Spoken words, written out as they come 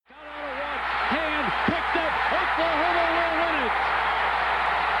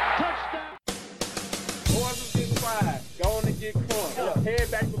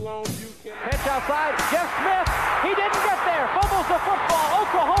outside. Jeff Smith, he didn't get there. Fumbles the football.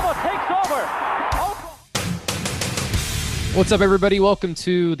 Oklahoma takes over. What's up, everybody? Welcome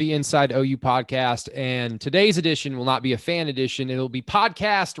to the Inside OU podcast. And today's edition will not be a fan edition. It'll be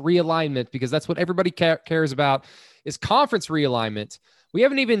podcast realignment, because that's what everybody cares about, is conference realignment. We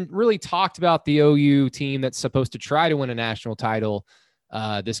haven't even really talked about the OU team that's supposed to try to win a national title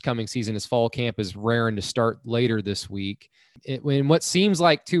this coming season, as fall camp is raring to start later this week in what seems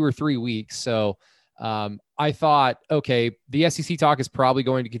like 2 or 3 weeks. So I thought, okay, the SEC talk is probably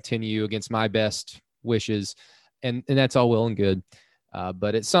going to continue against my best wishes. And that's all well and good.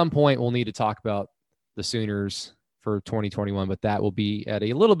 But at some point, we'll need to talk about the Sooners for 2021, but that will be at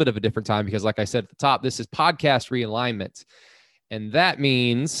a little bit of a different time, because like I said at the top, this is podcast realignment. And that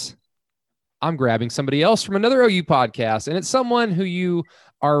means I'm grabbing somebody else from another OU podcast. And it's someone who you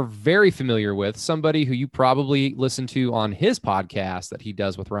are very familiar with, somebody who you probably listen to on his podcast that he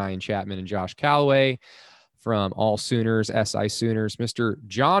does with Ryan Chapman and Josh Calloway from All Sooners, SI Sooners, Mr.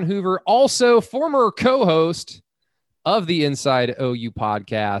 John Hoover, also former co-host of the Inside OU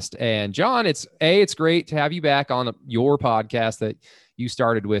podcast. And John, it's great to have you back on your podcast that you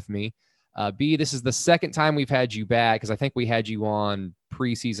started with me. B, this is the second time we've had you back, because I think we had you on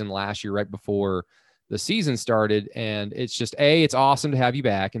preseason last year, right before the season started. And it's just it's awesome to have you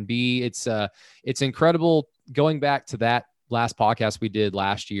back. And B, it's incredible going back to that last podcast we did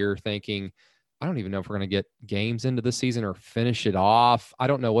last year, thinking, I don't even know if we're going to get games into the season or finish it off. I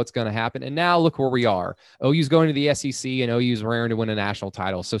don't know what's going to happen. And now look where we are. OU's going to the SEC, and OU's raring to win a national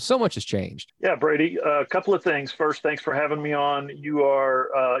title. So much has changed. Yeah, Brady, a couple of things. First, thanks for having me on. You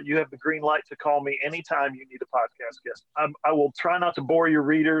have the green light to call me anytime you need a podcast guest. I will try not to bore your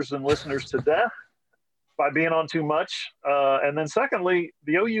readers and listeners to death by being on too much. And then secondly,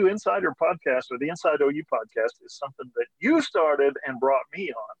 the OU Insider podcast, or the Inside OU podcast, is something that you started and brought me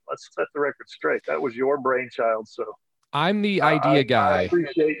on. Let's set the record straight. That was your brainchild. So I'm the idea guy.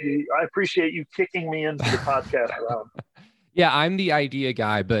 I appreciate you kicking me into the podcast round. Yeah, I'm the idea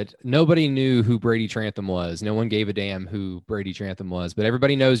guy, but nobody knew who Brady Trantham was. No one gave a damn who Brady Trantham was, but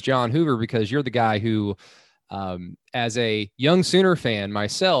everybody knows John Hoover, because you're the guy who, as a young Sooner fan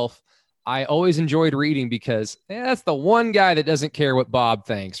myself, I always enjoyed reading, because that's the one guy that doesn't care what Bob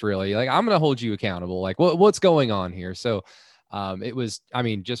thinks, really. Like, I'm going to hold you accountable. Like, what's going on here? So it was,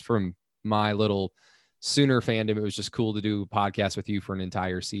 just from my little Sooner fandom, it was just cool to do a podcast with you for an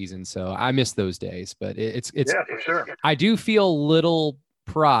entire season. So I miss those days, but it's yeah, for sure. I do feel little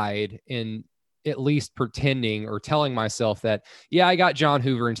pride in at least pretending or telling myself that, yeah, I got John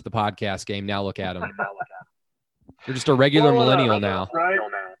Hoover into the podcast game. Now look at him. You're just a regular millennial now. Right.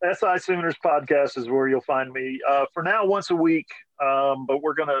 SI Sooners podcast is where you'll find me for now, once a week. But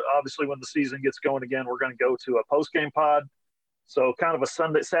we're going to, obviously, when the season gets going again, we're going to go to a post-game pod. So kind of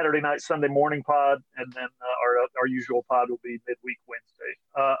a Saturday night, Sunday morning pod. And then our usual pod will be midweek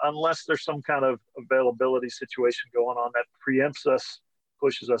Wednesday. Unless there's some kind of availability situation going on that preempts us,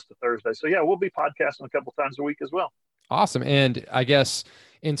 pushes us to Thursday. So yeah, we'll be podcasting a couple times a week as well. Awesome. And I guess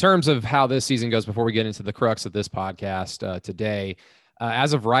in terms of how this season goes, before we get into the crux of this podcast today,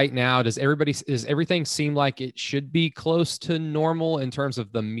 as of right now, does everything seem like it should be close to normal in terms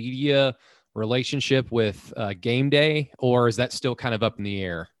of the media relationship with game day, or is that still kind of up in the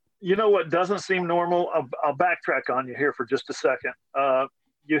air? You know what doesn't seem normal? I'll backtrack on you here for just a second.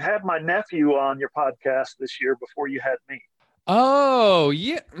 You had my nephew on your podcast this year before you had me. Oh,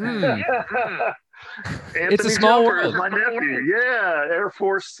 yeah. It's a small world. My nephew, yeah, Air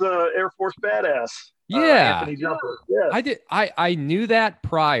Force badass. Yeah, Anthony Jumper. Yeah, I knew that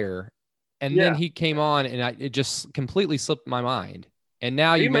prior, and then he came on, and it just completely slipped my mind. And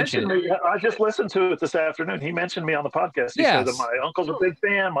now you mentioned me. I just listened to it this afternoon. He mentioned me on the podcast. He said that my uncle's a big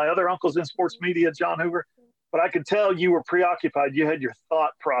fan. My other uncle's in sports media, John Hoover. But I could tell you were preoccupied. You had your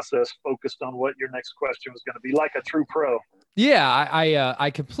thought process focused on what your next question was going to be, like a true pro. Yeah, I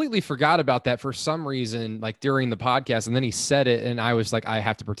completely forgot about that for some reason, like during the podcast, and then he said it, and I was like, I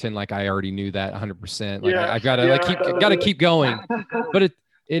have to pretend like I already knew that 100%. Like I gotta keep going. But it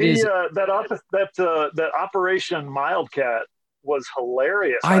is that Operation Mildcat was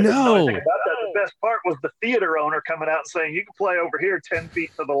hilarious. I know. About that. The best part was the theater owner coming out and saying, "You can play over here 10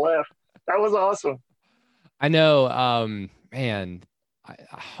 feet to the left." That was awesome. I know, man.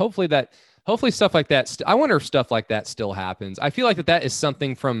 Hopefully stuff like that. I wonder if stuff like that still happens. I feel like that is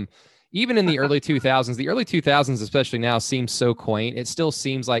something from even in the early 2000s. The early 2000s, especially now, seems so quaint. It still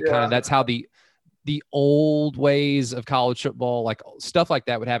seems like kind of that's how the old ways of college football, like stuff like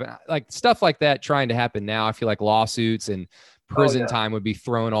that would happen. Like stuff like that trying to happen now. I feel like lawsuits and prison time would be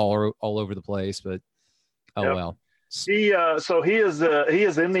thrown all over the place. But well. So he is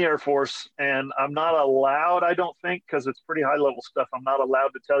in the Air Force, and I'm not allowed, I don't think, because it's pretty high level stuff. I'm not allowed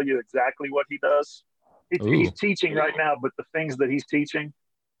to tell you exactly what he does. He's teaching right now, but the things that he's teaching,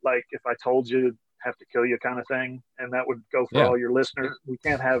 like if I told you, have to kill you kind of thing, and that would go for all your listeners. We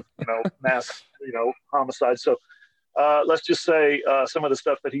can't have mass homicide. So let's just say some of the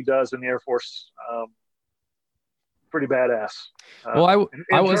stuff that he does in the Air Force, pretty badass. Well,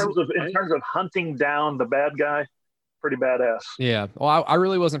 in terms of hunting down the bad guy, pretty badass. Yeah. Well, I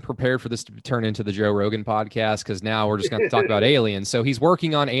really wasn't prepared for this to turn into the Joe Rogan podcast, because now we're just going to talk about aliens. So he's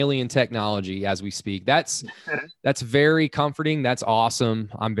working on alien technology as we speak. That's very comforting. That's awesome.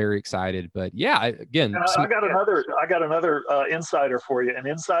 I'm very excited. But yeah, again, I got another insider for you. An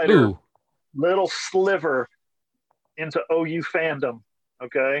insider, little sliver into OU fandom.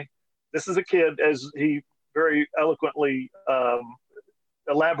 Okay, this is a kid, as he very eloquently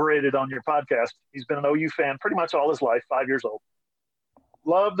elaborated on your podcast. He's been an OU fan pretty much all his life, 5 years old.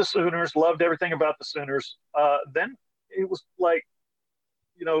 Loved the Sooners, loved everything about the Sooners. Then it was like,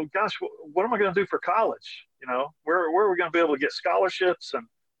 gosh, what am I going to do for college? Where are we going to be able to get scholarships?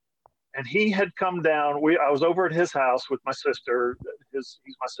 And he had come down. I was over at his house with my sister. He's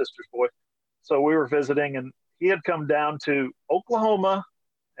my sister's boy. So we were visiting, and he had come down to Oklahoma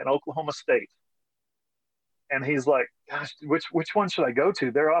and Oklahoma State. And he's like, gosh, which one should I go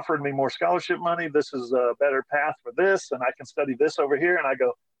to? They're offering me more scholarship money. This is a better path for this, and I can study this over here. And I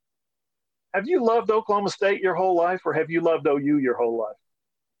go, have you loved Oklahoma State your whole life, or have you loved OU your whole life?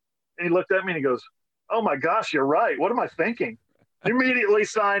 And he looked at me and he goes, oh my gosh, you're right. What am I thinking? Immediately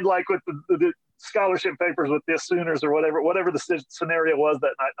signed like with the scholarship papers with the Sooners or whatever the scenario was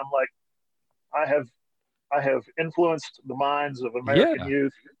that night. And I'm like, I have influenced the minds of American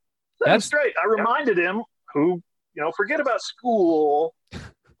youth. That's straight. I reminded him, who, forget about school,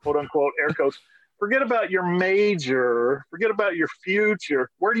 quote unquote, air quotes, forget about your major, forget about your future.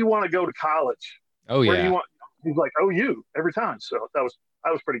 Where do you want to go to college? Oh, Where do you want? He's like, OU every time. So that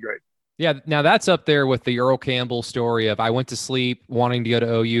was pretty great. Yeah. Now that's up there with the Earl Campbell story of I went to sleep wanting to go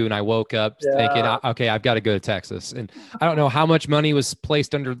to OU, and I woke up thinking, okay, I've got to go to Texas. And I don't know how much money was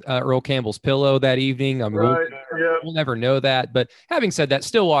placed under Earl Campbell's pillow that evening. I mean, we'll never know that. But having said that,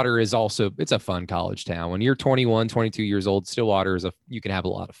 Stillwater is it's a fun college town. When you're 21, 22 years old, Stillwater you can have a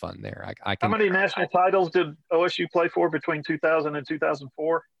lot of fun there. How many national titles did OSU play for between 2000 and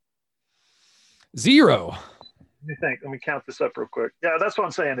 2004? 0. Let me count this up real quick. Yeah, that's what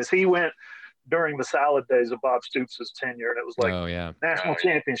I'm saying is he went during the salad days of Bob Stoops' tenure, and it was like national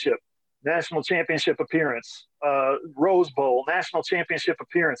championship appearance, Rose Bowl, national championship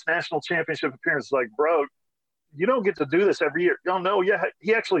appearance. Like, bro, you don't get to do this every year. No, yeah,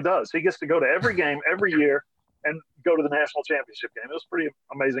 he actually does. He gets to go to every game every year and go to the national championship game. It was a pretty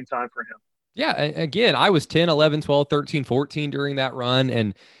amazing time for him. Yeah. Again, I was 10, 11, 12, 13, 14 during that run,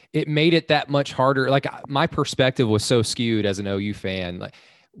 and it made it that much harder. Like, my perspective was so skewed as an OU fan. Like,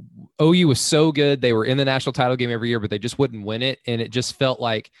 OU was so good. They were in the national title game every year, but they just wouldn't win it. And it just felt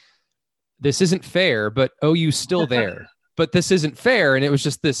like this isn't fair, but OU's still there, but this isn't fair. And it was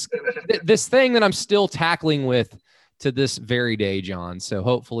just this thing that I'm still tackling with to this very day, John. So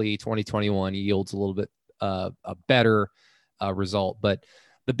hopefully 2021 yields a little bit a better result. But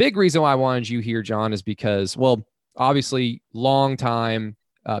the big reason why I wanted you here, John, is because, well, obviously long time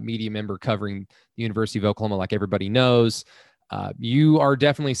media member covering the University of Oklahoma, like everybody knows. You are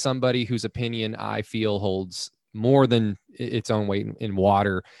definitely somebody whose opinion I feel holds more than its own weight in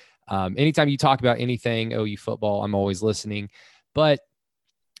water. Anytime you talk about anything OU football, I'm always listening. But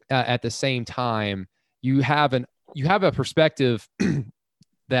at the same time, you have a perspective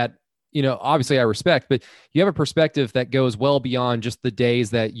that, obviously I respect, but you have a perspective that goes well beyond just the days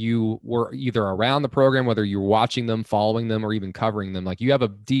that you were either around the program, whether you're watching them, following them, or even covering them. Like, you have a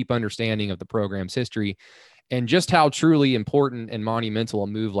deep understanding of the program's history and just how truly important and monumental a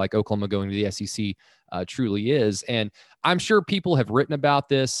move like Oklahoma going to the SEC truly is. And I'm sure people have written about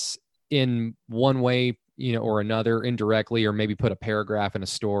this in one way, or another, indirectly, or maybe put a paragraph in a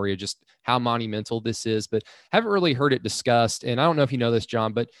story of just how monumental this is, but haven't really heard it discussed. And I don't know if you know this,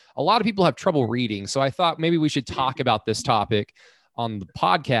 John, but a lot of people have trouble reading. So I thought maybe we should talk about this topic on the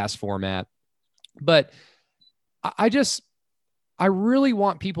podcast format. But I really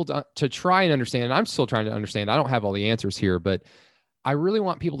want people to try and understand, and I'm still trying to understand. I don't have all the answers here, but I really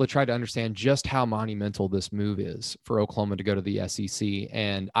want people to try to understand just how monumental this move is for Oklahoma to go to the SEC.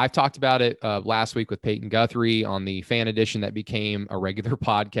 And I've talked about it last week with Peyton Guthrie on the fan edition that became a regular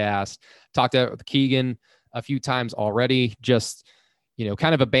podcast. Talked about it with Keegan a few times already. Just,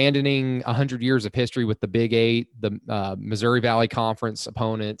 kind of abandoning 100 years of history with the Big Eight, the Missouri Valley Conference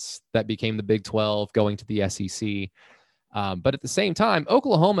opponents that became the Big 12, going to the SEC. But at the same time,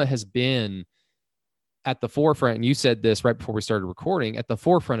 Oklahoma has been at the forefront, and you said this right before we started recording, at the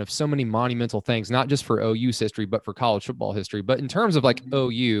forefront of so many monumental things, not just for OU's history, but for college football history. But in terms of like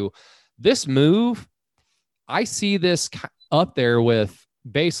OU, this move, I see this up there with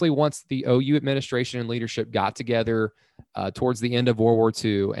basically once the OU administration and leadership got together towards the end of World War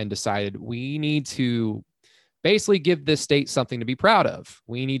II and decided we need to basically give this state something to be proud of.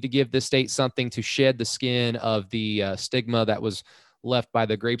 We need to give this state something to shed the skin of the stigma that was left by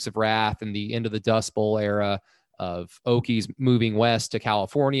the Grapes of Wrath and the end of the Dust Bowl era of Okies moving west to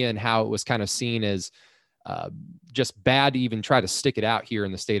California, and how it was kind of seen as just bad to even try to stick it out here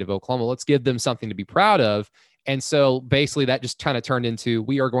in the state of Oklahoma. Let's give them something to be proud of. And so basically that just kind of turned into,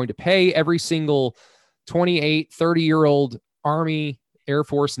 we are going to pay every single 28, 30-year-old Army, Air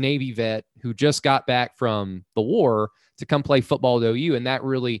Force, Navy vet who just got back from the war to come play football at OU. And that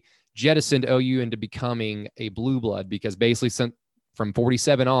really jettisoned OU into becoming a blue blood, because basically from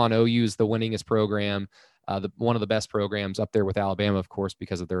 47 on, OU is the winningest program, one of the best programs, up there with Alabama, of course,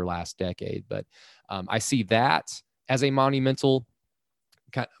 because of their last decade. But I see that as a monumental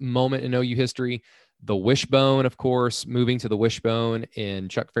moment in OU history. The Wishbone, of course, moving to the Wishbone in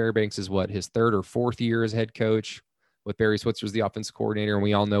Chuck Fairbanks is his third or fourth year as head coach, with Barry Switzer as the offensive coordinator. And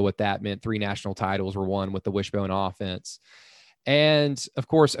we all know what that meant. 3 national titles were won with the Wishbone offense. And of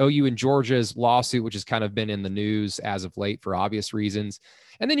course, OU and Georgia's lawsuit, which has kind of been in the news as of late for obvious reasons.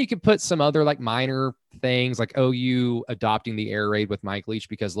 And then you could put some other like minor things like OU adopting the air raid with Mike Leach,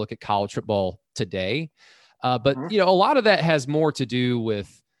 because look at college football today. But a lot of that has more to do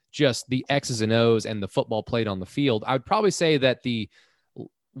with just the X's and O's and the football played on the field. I would probably say that the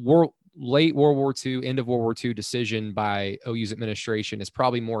late World War II, end of World War II decision by OU's administration is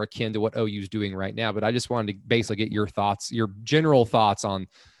probably more akin to what OU's doing right now. But I just wanted to basically get your thoughts, your general thoughts on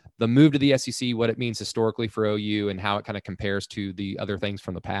the move to the SEC, what it means historically for OU, and how it kind of compares to the other things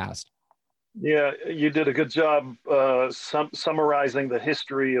from the past. Yeah, you did a good job summarizing the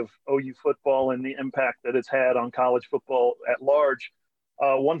history of OU football and the impact that it's had on college football at large.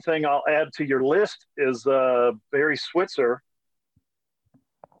 One thing I'll add to your list is Barry Switzer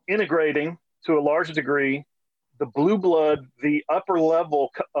integrating to a large degree the blue blood, the upper level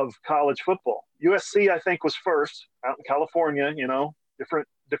of college football. USC, I think, was first out in California,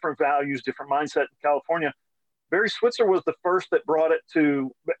 different values, different mindset in California. Barry Switzer was the first that brought it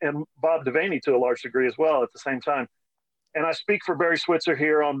to, and Bob Devaney to a large degree as well at the same time. And I speak for Barry Switzer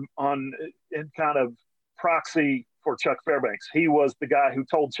here in kind of proxy for Chuck Fairbanks. He was the guy who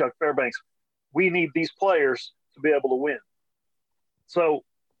told Chuck Fairbanks, we need these players to be able to win. So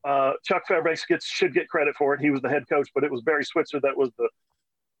Chuck Fairbanks should get credit for it. He was the head coach, but it was Barry Switzer that was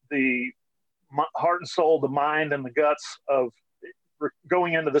the heart and soul, the mind and the guts of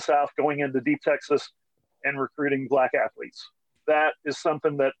going into the South, going into deep Texas, and recruiting black athletes. That is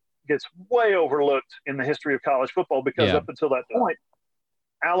something that gets way overlooked in the history of college football, because up until that point,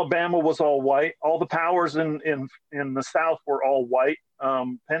 Alabama was all white. All the powers in the South were all white.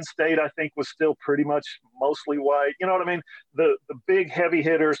 Penn State, I think, was still pretty much mostly white. You know what I mean? The big heavy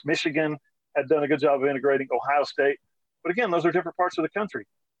hitters, Michigan had done a good job of integrating, Ohio State. But again, those are different parts of the country.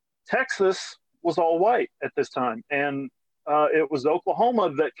 Texas was all white at this time. And it was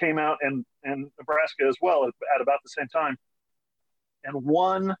Oklahoma that came out, and Nebraska as well at about the same time, and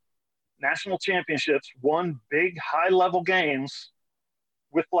won national championships, won big high-level games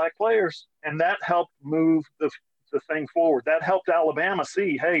with black players. And that helped move the thing forward. That helped Alabama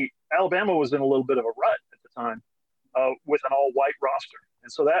see, hey, Alabama was in a little bit of a rut at the time with an all-white roster.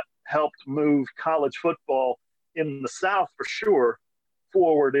 And so that helped move college football in the South for sure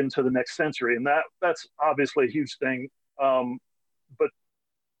forward into the next century. And that's obviously a huge thing. But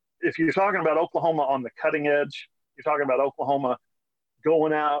if you're talking about Oklahoma on the cutting edge, you're talking about Oklahoma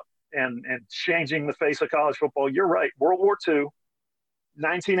going out and changing the face of college football, you're right. World War II,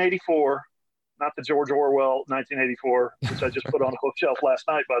 1984, not the George Orwell 1984, which I just put on a bookshelf last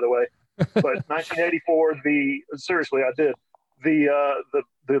night, by the way. But 1984, seriously, I did.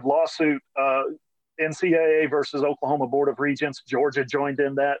 The lawsuit, NCAA versus Oklahoma Board of Regents, Georgia joined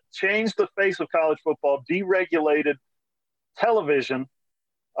in that, changed the face of college football, deregulated television,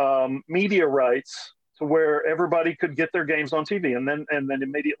 media rights to where everybody could get their games on TV. And then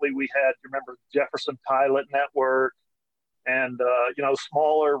immediately we had, remember, Jefferson Pilot Network and,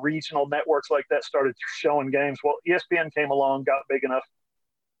 smaller regional networks like that started showing games. Well, ESPN came along, got big enough,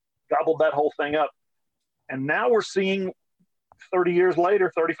 gobbled that whole thing up. And now we're seeing 30 years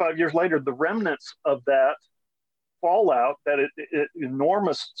later, 35 years later, the remnants of that fallout that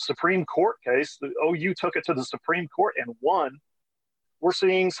enormous Supreme Court case, the OU took it to the Supreme Court and won. We're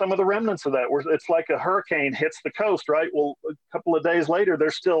seeing some of the remnants of that. It's like a hurricane hits the coast, right? Well, a couple of days later,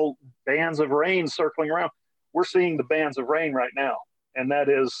 there's still bands of rain circling around. We're seeing the bands of rain right now. And that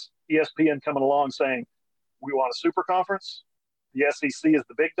is ESPN coming along saying, we want a super conference. The SEC is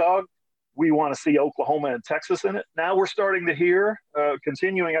the big dog. We want to see Oklahoma and Texas in it. Now we're starting to hear,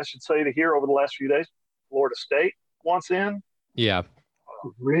 continuing, I should say, to hear over the last few days, Florida State wants in. Yeah.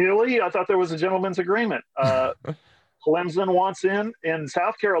 Really? I thought there was a gentleman's agreement. Clemson wants in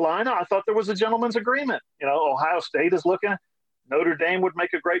South Carolina. I thought there was a gentleman's agreement. Ohio State is looking. Notre Dame would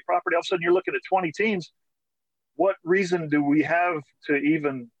make a great property. All of a sudden, you're looking at 20 teams. What reason do we have to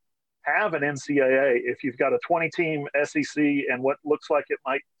even have an NCAA if you've got a 20-team SEC and what looks like it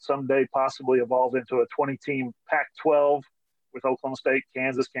might someday possibly evolve into a 20-team Pac-12 with Oklahoma State,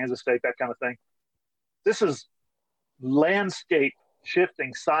 Kansas State, that kind of thing? This is landscape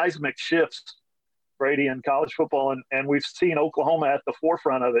shifting, seismic shifts, Brady, in college football, and we've seen Oklahoma at the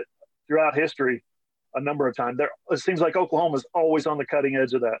forefront of it throughout history a number of times. It seems like Oklahoma's always on the cutting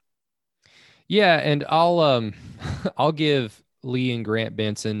edge of that. Yeah, and I'll give Lee and Grant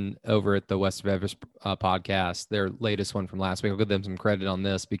Benson over at the West of Everest podcast, their latest one from last week. I'll give them some credit on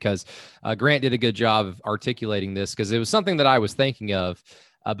this because Grant did a good job of articulating this because it was something that I was thinking of.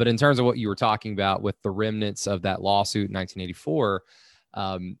 But in terms of what you were talking about with the remnants of that lawsuit in 1984,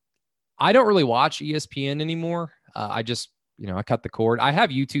 I don't really watch ESPN anymore. I just, I cut the cord. I have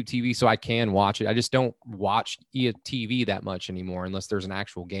YouTube TV, so I can watch it. I just don't watch TV that much anymore unless there's an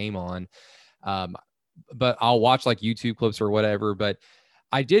actual game on. But I'll watch like YouTube clips or whatever. But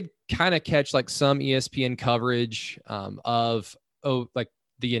I did kind of catch like some ESPN coverage of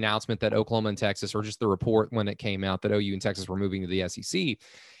the announcement that Oklahoma and Texas, or just the report when it came out that OU and Texas were moving to the SEC.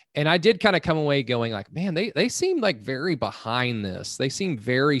 And I did kind of come away going like, man, they seem like very behind this. They seem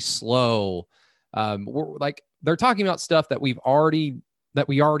very slow. They're talking about stuff that we already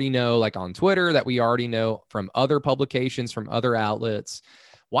know, like on Twitter, that we already know from other publications, from other outlets.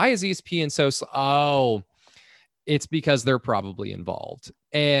 Why is ESPN so slow? Oh, it's because they're probably involved.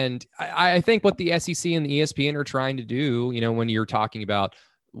 And I think what the SEC and the ESPN are trying to do, when you're talking about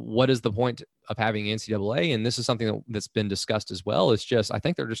what is the point of having NCAA, and this is something that's been discussed as well, is just, I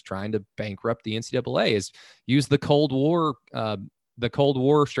think they're just trying to bankrupt the NCAA, is use the Cold War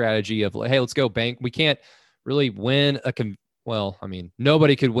strategy of, hey, let's go bank. We can't really win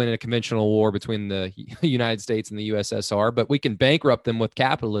nobody could win a conventional war between the United States and the USSR, but we can bankrupt them with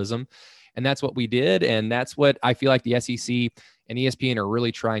capitalism. And that's what we did. And that's what I feel like the SEC and ESPN are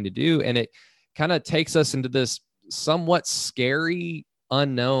really trying to do. And it kind of takes us into this somewhat scary,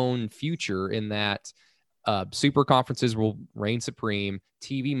 unknown future in that super conferences will reign supreme.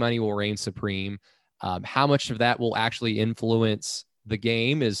 TV money will reign supreme. How much of that will actually influence the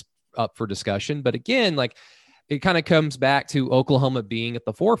game is up for discussion. But again, like, it kind of comes back to Oklahoma being at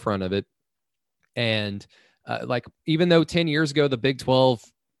the forefront of it. And even though 10 years ago, the Big 12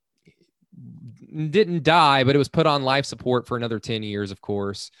 didn't die, but it was put on life support for another 10 years, of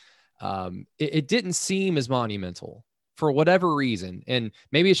course, it didn't seem as monumental for whatever reason. And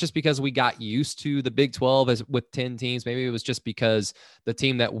maybe it's just because we got used to the Big 12 as with 10 teams. Maybe it was just because the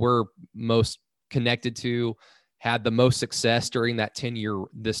team that we're most connected to had the most success during that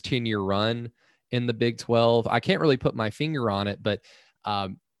 10-year run in the Big 12. I can't really put my finger on it, but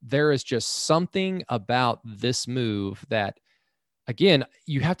there is just something about this move that, again,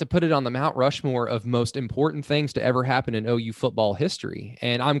 you have to put it on the Mount Rushmore of most important things to ever happen in OU football history.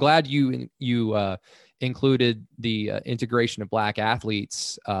 And I'm glad you included the integration of black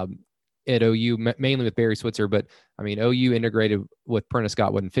athletes at OU, mainly with Barry Switzer. But I mean, OU integrated with Prentice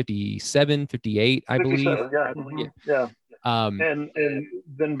Scott in 57, 58, I believe. Yeah. And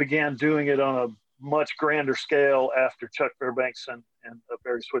then began doing it on a much grander scale after Chuck Fairbanks and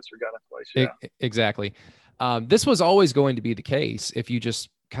Barry Switzer got in place. Yeah, exactly. This was always going to be the case if you just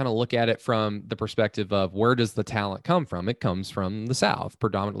kind of look at it from the perspective of where does the talent come from? It comes from the South,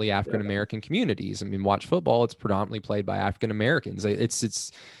 predominantly African-American communities. I mean, watch football, it's predominantly played by African-Americans.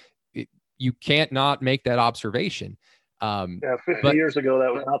 You can't not make that observation. 50 years ago,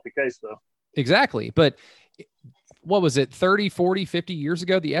 that was not the case, though. Exactly. But what was it, 30, 40, 50 years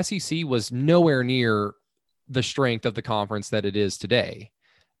ago? The SEC was nowhere near the strength of the conference that it is today.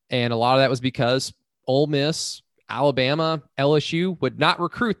 And a lot of that was because Ole Miss, Alabama, LSU would not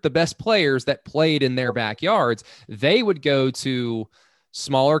recruit the best players that played in their backyards. They would go to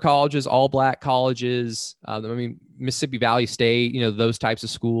smaller colleges, all black colleges. Mississippi Valley State, those types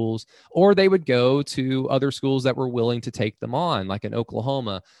of schools, or they would go to other schools that were willing to take them on, like an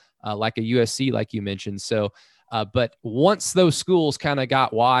Oklahoma, like a USC, like you mentioned. So But once those schools kind of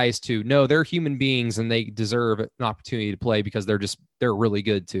got wise to, no, they're human beings and they deserve an opportunity to play because they're really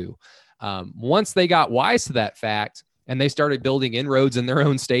good too. Once they got wise to that fact and they started building inroads in their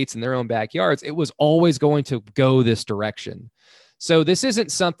own states and their own backyards, it was always going to go this direction. So this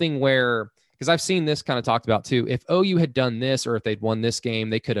isn't something where, because I've seen this kind of talked about too, if OU had done this or if they'd won this game,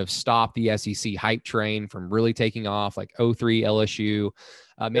 they could have stopped the SEC hype train from really taking off, like 03 LSU.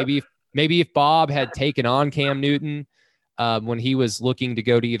 Maybe if Bob had taken on Cam Newton when he was looking to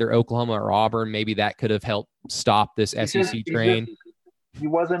go to either Oklahoma or Auburn, maybe that could have helped stop this SEC train. He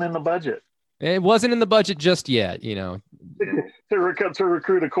wasn't in the budget. It wasn't in the budget just yet, you know. to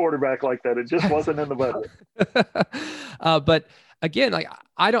recruit a quarterback like that, it just wasn't in the budget. But again, like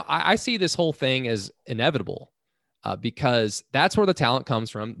I see this whole thing as inevitable because that's where the talent comes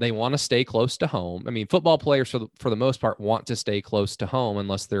from. They want to stay close to home. I mean, football players for the most part want to stay close to home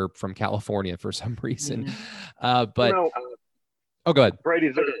unless they're from California for some reason. But oh, go ahead, Brady.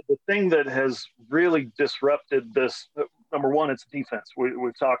 The thing that has really disrupted this, number one, it's defense.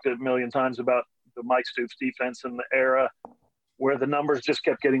 We've talked a million times about the Mike Stoops defense in the era where the numbers just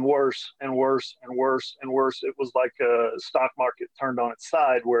kept getting worse and worse and worse and worse. It was like a stock market turned on its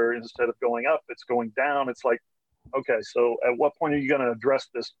side where instead of going up, it's going down. It's like, okay, so at what point are you going to address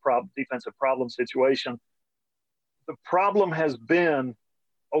this defensive problem situation? The problem has been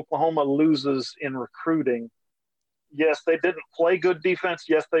Oklahoma loses in recruiting. Yes, they didn't play good defense.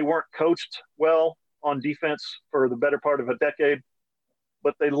 Yes, they weren't coached well on defense for the better part of a decade,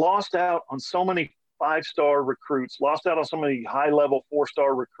 but they lost out on so many five-star recruits, lost out on so many high-level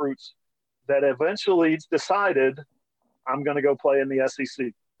four-star recruits that eventually decided, I'm going to go play in the SEC.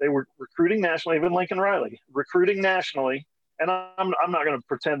 They were recruiting nationally, even Lincoln Riley, recruiting nationally. And I'm not going to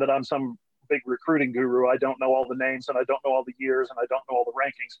pretend that I'm some big recruiting guru. I don't know all the names and I don't know all the years and I don't know all the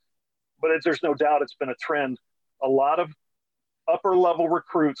rankings. But there's no doubt it's been a trend. A lot of upper-level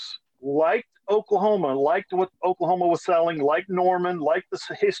recruits liked Oklahoma, liked what Oklahoma was selling, liked Norman, liked the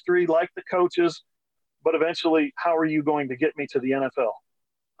history, liked the coaches. But eventually, how are you going to get me to the NFL?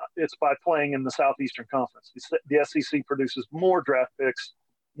 It's by playing in the Southeastern Conference. The SEC produces more draft picks,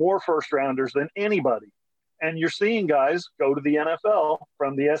 more first rounders than anybody. And you're seeing guys go to the NFL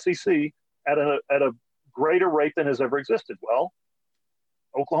from the SEC at a greater rate than has ever existed. Well,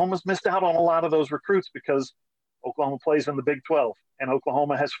 Oklahoma's missed out on a lot of those recruits because Oklahoma plays in the Big 12, and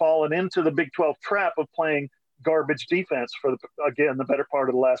Oklahoma has fallen into the Big 12 trap of playing garbage defense for, the better part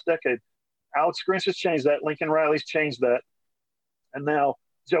of the last decade. Alex Grinch has changed that. Lincoln Riley's changed that. And now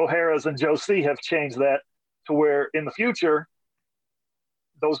Joe Harris and Joe C have changed that to where in the future,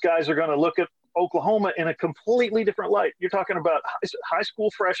 those guys are going to look at Oklahoma in a completely different light. You're talking about high school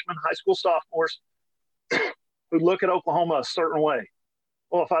freshmen, high school sophomores who look at Oklahoma a certain way.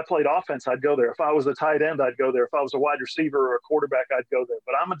 Well, if I played offense, I'd go there. If I was a tight end, I'd go there. If I was a wide receiver or a quarterback, I'd go there.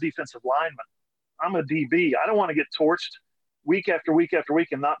 But I'm a defensive lineman. I'm a DB. I don't want to get torched week after week after week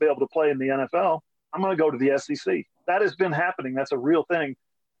and not be able to play in the NFL. I'm going to go to the SEC. That has been happening. That's a real thing.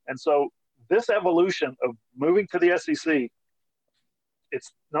 And so this evolution of moving to the SEC,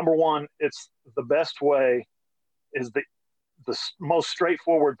 it's number one, it's the best way, is the most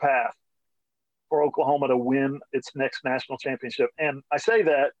straightforward path for Oklahoma to win its next national championship. And I say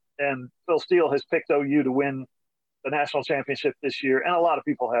that, and Phil Steele has picked OU to win the national championship this year, and a lot of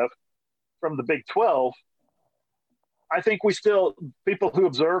people have, from the Big 12. I think we still, people who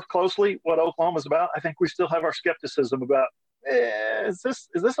observe closely what Oklahoma's about, I think we still have our skepticism about, is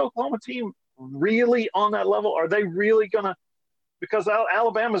this Oklahoma team really on that level? Are they really going to – because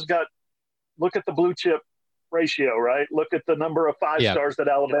Alabama's got – look at the blue chip ratio, right? Look at the number of five stars that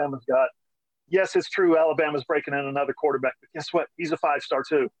Alabama's got. Yes, it's true Alabama's breaking in another quarterback, but guess what? He's a five-star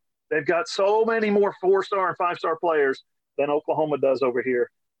too. They've got so many more four-star and five-star players than Oklahoma does over here.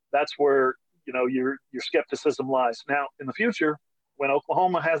 That's where – your skepticism lies. Now, in the future, when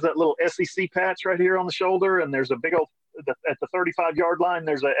Oklahoma has that little SEC patch right here on the shoulder, and there's a big old at the 35-yard line,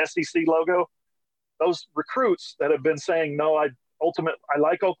 there's a SEC logo. Those recruits that have been saying, "No, I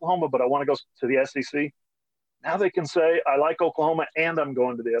like Oklahoma, but I want to go to the SEC." Now they can say, "I like Oklahoma, and I'm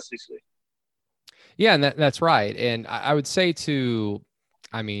going to the SEC." Yeah, and that's right. And I would say to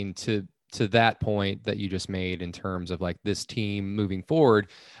that point that you just made in terms of like this team moving forward,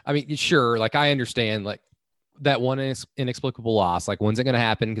 I mean, sure, like I understand like that one inexplicable loss, like when's it going to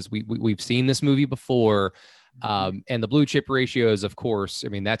happen? Because we've seen this movie before, and the blue chip ratios, of course, I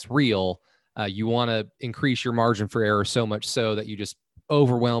mean, that's real. You want to increase your margin for error so much so that you just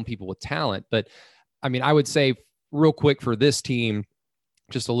overwhelm people with talent. But I mean, I would say real quick for this team,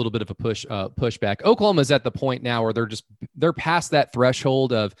 just a little bit of a pushback. Oklahoma's at the point now where they're past that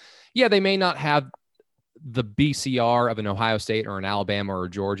threshold of, yeah, they may not have the BCR of an Ohio State or an Alabama or a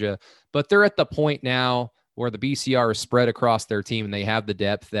Georgia, but they're at the point now where the BCR is spread across their team and they have the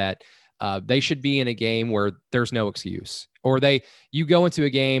depth that they should be in a game where there's no excuse, or you go into a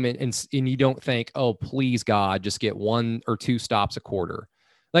game and you don't think, oh, please God, just get 1 or 2 stops a quarter.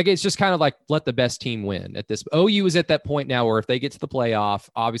 Like, it's just kind of like, let the best team win at this. OU is at that point now where if they get to the playoff,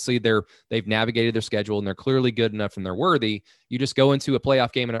 obviously they've navigated their schedule and they're clearly good enough and they're worthy. You just go into a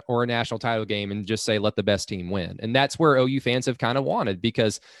playoff game or a national title game and just say, let the best team win. And that's where OU fans have kind of wanted,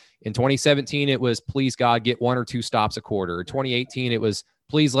 because in 2017, it was, please God, get 1 or 2 stops a quarter. In 2018, it was,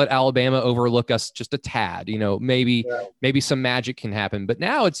 please let Alabama overlook us just a tad. Maybe some magic can happen. But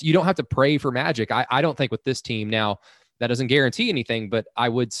now you don't have to pray for magic. I don't think with this team now. That doesn't guarantee anything, but I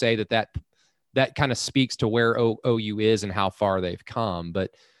would say that kind of speaks to where OU is and how far they've come. But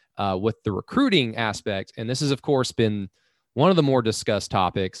with the recruiting aspect, and this has, of course, been one of the more discussed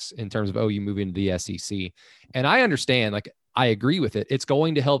topics in terms of OU moving to the SEC. And I understand, I agree with it. It's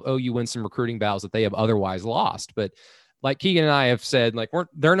going to help OU win some recruiting battles that they have otherwise lost. But like Keegan and I have said,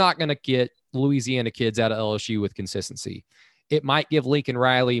 they're not going to get Louisiana kids out of LSU with consistency. It might give Lincoln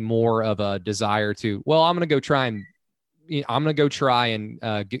Riley more of a desire to, I'm going to go try and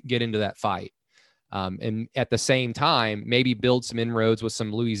get into that fight. And at the same time, maybe build some inroads with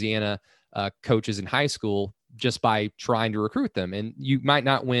some Louisiana coaches in high school just by trying to recruit them. And you might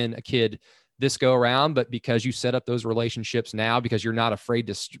not win a kid this go around, but because you set up those relationships now, because you're not afraid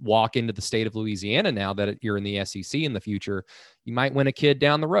to walk into the state of Louisiana now that you're in the SEC in the future, you might win a kid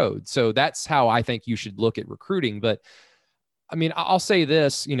down the road. So that's how I think you should look at recruiting. But I mean, I'll say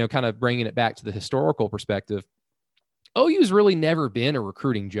this, kind of bringing it back to the historical perspective, OU's really never been a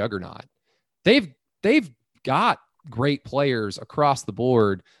recruiting juggernaut. They've got great players across the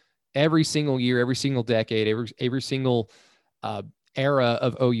board every single year, every single decade, every single era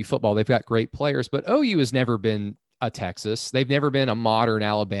of OU football. They've got great players, but OU has never been a Texas. They've never been a modern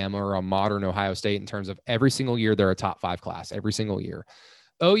Alabama or a modern Ohio State in terms of every single year they're a top 5 class every single year.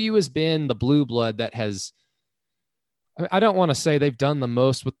 OU has been the blue blood that has, I don't want to say they've done the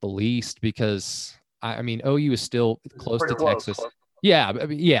most with the least, because I mean, OU is still close to Texas. Yeah.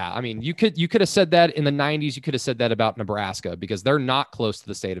 I mean, you could have said that in the 90s. You could have said that about Nebraska, because they're not close to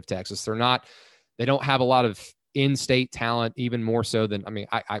the state of Texas. They don't have a lot of in-state talent, even more so than, I'm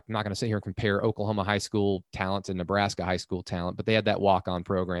not going to sit here and compare Oklahoma high school talent to Nebraska high school talent, but they had that walk-on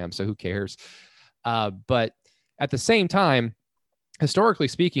program. So who cares? But at the same time, historically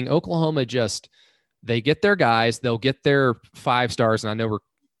speaking, Oklahoma they get their guys, they'll get their 5 stars. And I know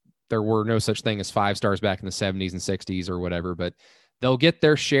there were no such thing as 5 stars back in the 70s and 60s or whatever, but they'll get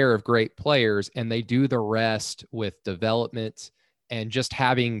their share of great players and they do the rest with development and just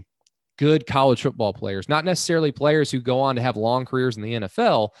having good college football players, not necessarily players who go on to have long careers in the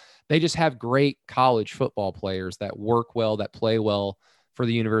NFL. They just have great college football players that work well, that play well for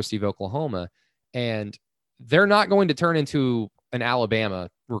the University of Oklahoma. And they're not going to turn into an Alabama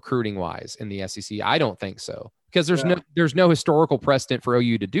recruiting wise in the SEC. I don't think so, because there's no historical precedent for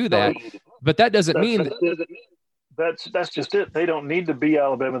OU to do that. But that doesn't mean that's just it. They don't need to be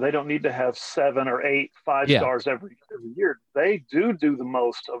Alabama. They don't need to have 7 or 8 5-stars every year. They do the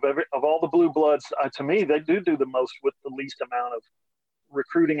most of all the blue bloods. To me, they do the most with the least amount of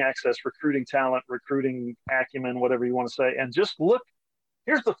recruiting access, recruiting talent, recruiting acumen, whatever you want to say. And just look,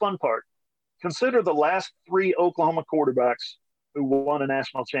 here's the fun part. Consider the last 3 Oklahoma quarterbacks who won a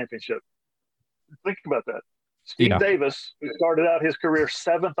national championship. Think about that. Steve Davis, who started out his career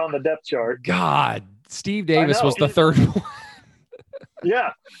 7th on the depth chart. God, Steve Davis was the 3rd one.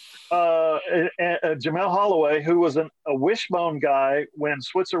 Yeah. Jamel Holloway, who was a wishbone guy when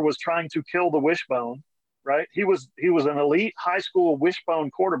Switzer was trying to kill the wishbone, right? He was an elite high school wishbone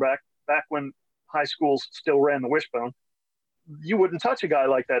quarterback back when high schools still ran the wishbone. You wouldn't touch a guy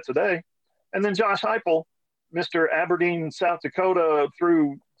like that today. And then Josh Heupel, Mr. Aberdeen, South Dakota,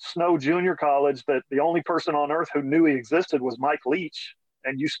 through Snow Junior College, that the only person on earth who knew he existed was Mike Leach.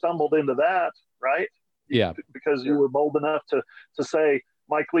 And you stumbled into that, right? Yeah. Because you were bold enough to say,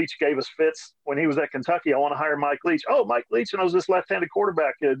 Mike Leach gave us fits when he was at Kentucky. I want to hire Mike Leach. Oh, Mike Leach knows this left-handed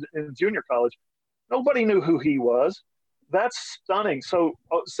quarterback in junior college. Nobody knew who he was. That's stunning. So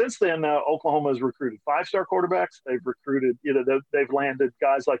since then, Oklahoma has recruited 5-star quarterbacks. They've recruited, they've landed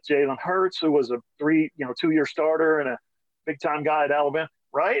guys like Jalen Hurts, who was a 2-year starter and a big-time guy at Alabama,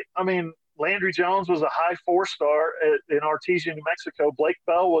 right? I mean, Landry Jones was a high 4-star in Artesia, New Mexico. Blake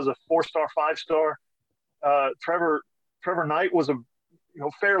Bell was a 4-star, 5-star. Trevor Knight was a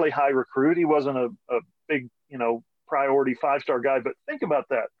fairly high recruit. He wasn't a big priority 5-star guy. But think about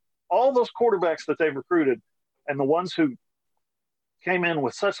that. All those quarterbacks that they've recruited, and the ones who came in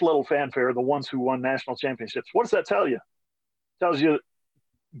with such little fanfare, the ones who won national championships. What does that tell you? It tells you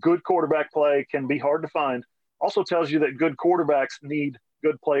good quarterback play can be hard to find. Also tells you that good quarterbacks need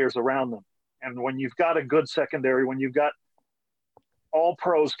good players around them. And when you've got a good secondary, when you've got all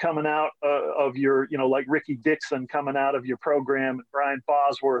pros coming out of your, like Ricky Dixon coming out of your program, and Brian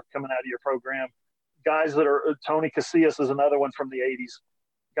Bosworth coming out of your program, guys that are Tony Casillas is another one from the 80s,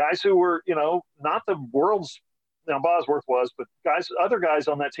 guys who were, not the world's, Bosworth was, but other guys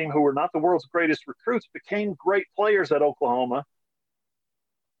on that team who were not the world's greatest recruits became great players at Oklahoma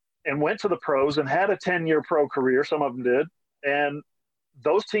and went to the pros and had a 10-year pro career. Some of them did. And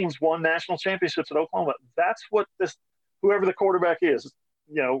those teams won national championships at Oklahoma. That's what whoever the quarterback is,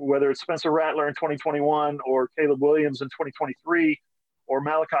 whether it's Spencer Rattler in 2021 or Caleb Williams in 2023 or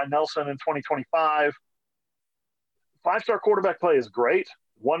Malachi Nelson in 2025, five-star quarterback play is great,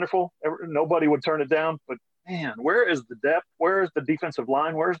 wonderful. Nobody would turn it down. But, man, where is the depth? Where is the defensive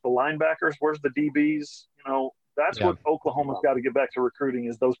line? Where's the linebackers? Where's the DBs? That's what Oklahoma's got to get back to recruiting,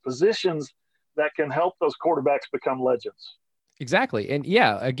 is those positions that can help those quarterbacks become legends. Exactly. And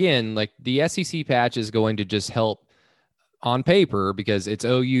again, like the SEC patch is going to just help on paper because it's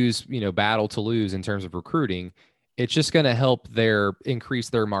OU's, battle to lose in terms of recruiting. It's just going to help increase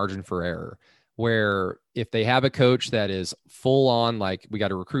their margin for error, where if they have a coach that is full on, like we got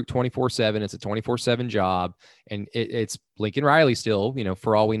to recruit 24/7, it's a 24/7 job. And it's Lincoln Riley still,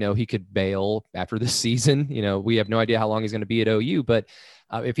 for all we know, he could bail after this season. We have no idea how long he's going to be at OU, but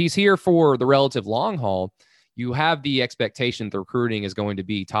if he's here for the relative long haul, you have the expectation the recruiting is going to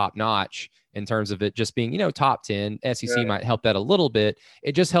be top notch in terms of it just being, top 10. SEC might help that a little bit.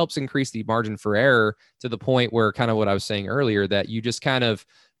 It just helps increase the margin for error to the point where, kind of what I was saying earlier, that you just kind of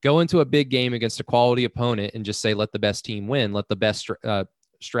go into a big game against a quality opponent and just say, let the best team win, let the best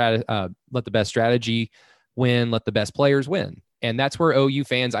strategy win, let the best players win. And that's where OU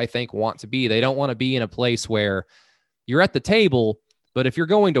fans, I think, want to be. They don't want to be in a place where you're at the table, but if you're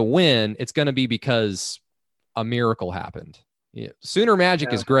going to win, it's going to be because a miracle happened. Sooner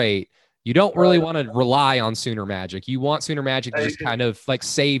Magic is great. You don't really want to rely on Sooner Magic. You want Sooner Magic to just kind of like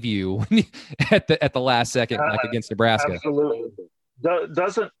save you at the last second, like against Nebraska. Absolutely.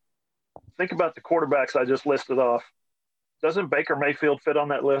 Doesn't think about the quarterbacks I just listed off. Doesn't Baker Mayfield fit on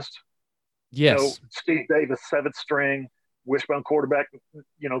that list? Yes. Steve Davis, 7th string, wishbone quarterback.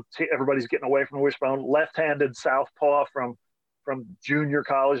 Everybody's getting away from the wishbone. Left-handed southpaw from junior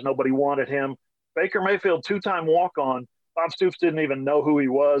college. Nobody wanted him. Baker Mayfield, 2-time walk-on. Bob Stoops didn't even know who he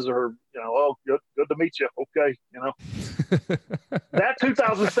was, or good to meet you. Okay, That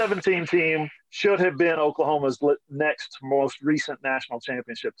 2017 team should have been Oklahoma's next most recent national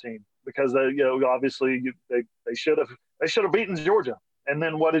championship team, because obviously they should have beaten Georgia. And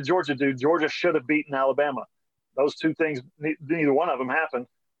then what did Georgia do? Georgia should have beaten Alabama. Those two things, neither one of them happened.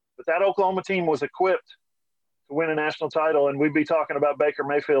 But that Oklahoma team was equipped to win a national title, and we'd be talking about Baker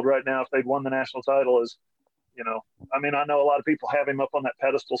Mayfield right now if they'd won the national title. I know a lot of people have him up on that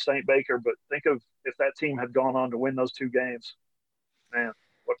pedestal, St. Baker, but think of if that team had gone on to win those 2 games, man,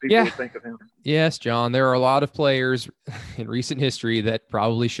 what people would think of him. Yes, John, there are a lot of players in recent history that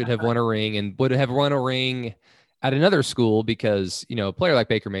probably should have won a ring and would have won a ring at another school, because, a player like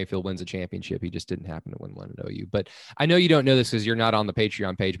Baker Mayfield wins a championship. He just didn't happen to win one at OU. But I know you don't know this because you're not on the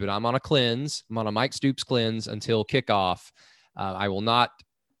Patreon page, but I'm on a cleanse. I'm on a Mike Stoops cleanse until kickoff. I will not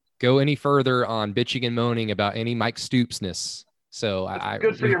go any further on bitching and moaning about any Mike Stoopsness. So it's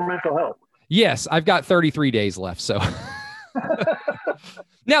good for your mental health. Yes, I've got 33 days left. So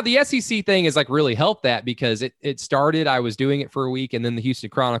now the SEC thing has like really helped that, because it started, I was doing it for a week, and then the Houston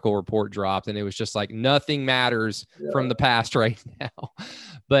Chronicle report dropped, and it was just like nothing matters from the past right now.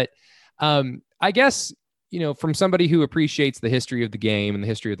 But I guess, from somebody who appreciates the history of the game and the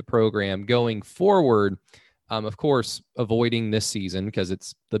history of the program going forward, of course, avoiding this season because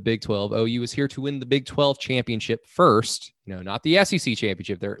it's the Big 12. OU is here to win the Big 12 championship first, not the SEC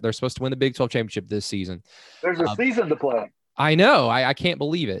championship. They're supposed to win the Big 12 championship this season. There's a season to play. I know. I can't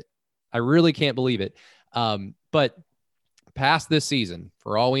believe it. I really can't believe it. But past this season,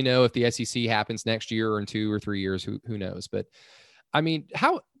 for all we know, if the SEC happens next year or in 2 or 3 years, who knows? But I mean,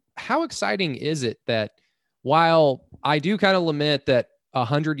 how exciting is it that while I do kind of lament that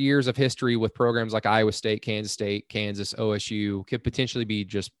 100 years of history with programs like Iowa State, Kansas, OSU could potentially be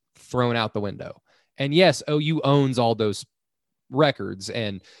just thrown out the window. And yes, OU owns all those records,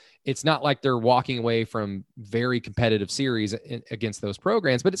 and it's not like they're walking away from very competitive series against those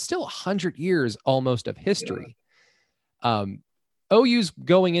programs, but it's still 100 years almost of history. OU's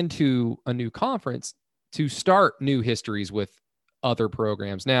going into a new conference to start new histories with other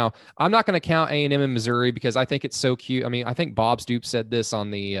programs. Now, I'm not going to count A&M and Missouri because I think it's so cute. I mean, I think Bob Stoops said this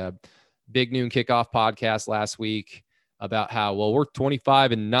on the Big Noon Kickoff podcast last week about how, well, we're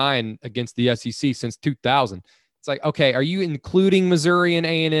 25-9 against the SEC since 2000. It's like, okay, are you including Missouri and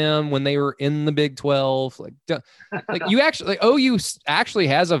A&M when they were in the Big 12? Like you actually, like OU actually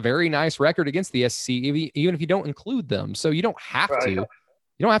has a very nice record against the SEC, even if you don't include them. So you don't have to, you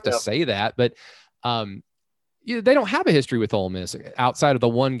don't have to say that, but they don't have a history with Ole Miss outside of the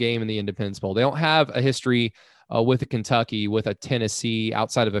one game in the Independence Bowl. They don't have a history with a Kentucky, with a Tennessee,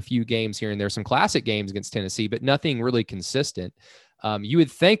 outside of a few games here and there, some classic games against Tennessee, but nothing really consistent. You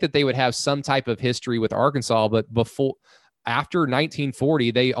would think that they would have some type of history with Arkansas, but after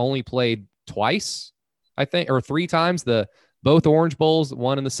 1940, they only played twice, I think, or three times. Both Orange Bowls,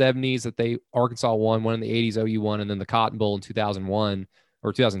 one in the 70s that Arkansas won, one in the 80s OU won, and then the Cotton Bowl in 2001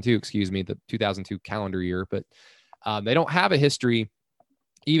 or 2002, excuse me, the 2002 calendar year. But they don't have a history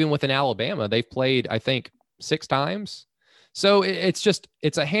even with an Alabama. They've played, I think, 6 times. So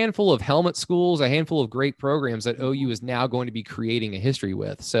it's a handful of helmet schools, a handful of great programs that OU is now going to be creating a history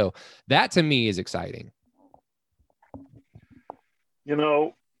with. So that to me is exciting. You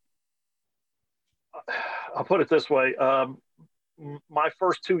know, I'll put it this way. My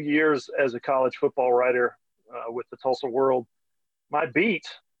first 2 years as a college football writer with the Tulsa World, my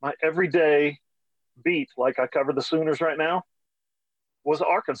everyday beat, like I cover the Sooners right now, was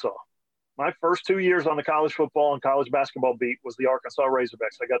Arkansas. My first 2 years on the college football and college basketball beat was the Arkansas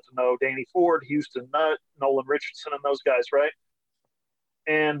Razorbacks. I got to know Danny Ford, Houston Nutt, Nolan Richardson, and those guys, right?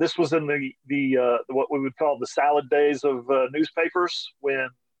 And this was in the what we would call the salad days of newspapers, when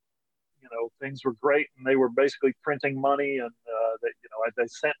things were great and they were basically printing money, and they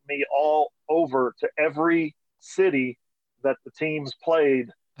sent me all over to every city that the teams played.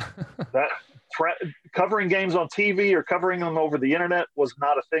 That covering games on TV or covering them over the internet was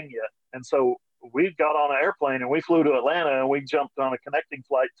not a thing yet. And so we got on an airplane and we flew to Atlanta, and we jumped on a connecting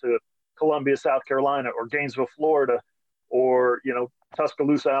flight to Columbia, South Carolina, or Gainesville, Florida, or,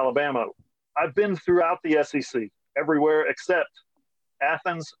 Tuscaloosa, Alabama. I've been throughout the SEC, everywhere except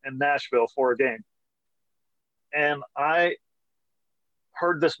Athens and Nashville for a game. And I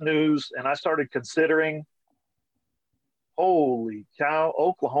heard this news and I started considering, holy cow,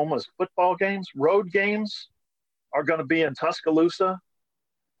 Oklahoma's football games, road games, are going to be in Tuscaloosa,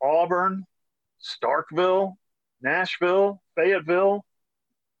 Auburn, Starkville, Nashville, Fayetteville,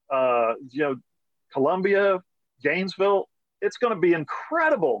 Columbia, Gainesville. It's going to be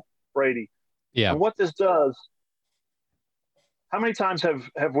incredible, Brady. Yeah. And what this does, how many times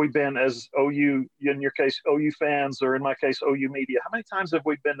have we been, as OU, in your case, OU fans, or in my case, OU media, how many times have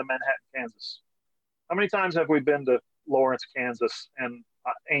we been to Manhattan, Kansas? How many times have we been to Lawrence, Kansas, and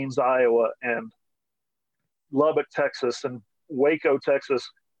Ames, Iowa, and Lubbock, Texas, and Waco, Texas?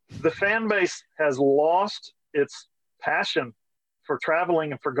 The fan base has lost its passion for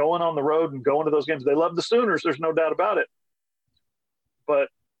traveling and for going on the road and going to those games. They love the Sooners. There's no doubt about it. But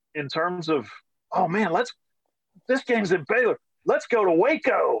in terms of, oh man, this game's in Baylor. Let's go to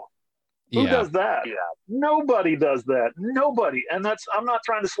Waco. Who does that? Yeah. Nobody does that. Nobody. And I'm not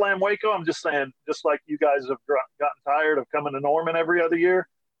trying to slam Waco. I'm just saying, just like you guys have gotten tired of coming to Norman every other year,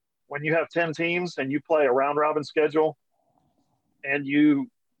 when you have 10 teams and you play a round robin schedule and you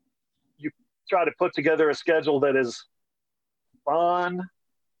try to put together a schedule that is fun,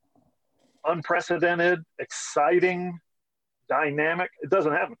 unprecedented, exciting, dynamic, it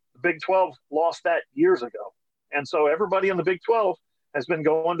doesn't happen. The Big 12 lost that years ago. And so everybody in the Big 12 has been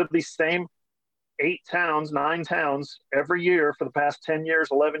going to these same 9 towns every year for the past 10 years,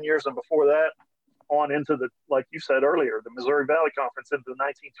 11 years, and before that on into the, like you said earlier, the Missouri Valley Conference into the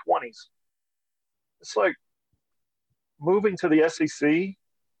 1920s. It's like moving to the SEC,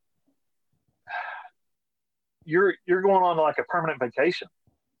 you're going on like a permanent vacation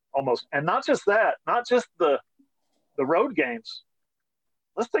almost. And not just that, not just the road games.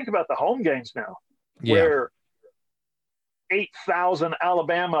 Let's think about the home games now, where 8,000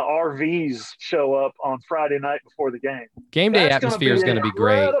 Alabama RVs show up on Friday night before the game. Game day atmosphere is going to be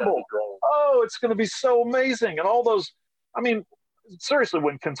great. Oh, it's going to be so amazing. And all those, I mean, seriously,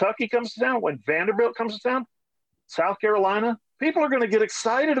 when Kentucky comes to town, when Vanderbilt comes to town, South Carolina, people are going to get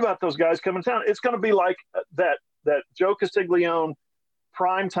excited about those guys coming to town. It's going to be like that Joe Castiglione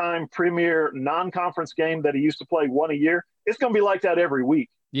primetime premier non-conference game that he used to play one a year. It's going to be like that every week.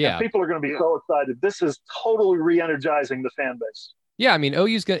 Yeah. And people are going to be so excited. This is totally re-energizing the fan base. Yeah, I mean,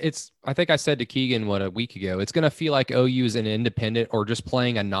 OU's going to, I think I said to Keegan, a week ago, it's going to feel like OU is an independent or just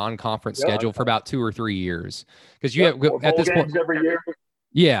playing a non-conference schedule for about 2 or 3 years. Because you have, at this point, every year.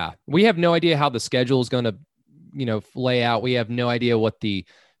 Yeah, we have no idea how the schedule is going to lay out. We have no idea what the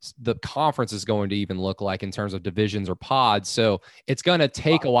conference is going to even look like in terms of divisions or pods. So it's going to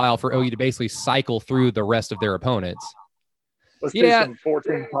take a while for OU to basically cycle through the rest of their opponents. Let's do some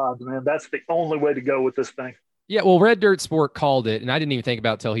 14 pods, man. That's the only way to go with this thing. Yeah, well, Red Dirt Sport called it, and I didn't even think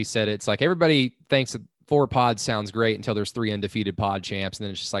about it till he said it. It's like everybody thinks that 4 pods sounds great until there's 3 undefeated pod champs, and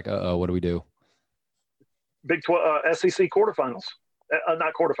then it's just like, what do we do? Big 12, SEC quarterfinals,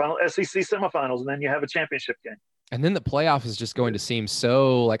 not quarterfinals, SEC semifinals, and then you have a championship game. And then the playoff is just going to seem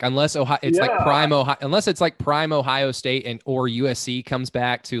so like unless it's like prime Ohio State and or USC comes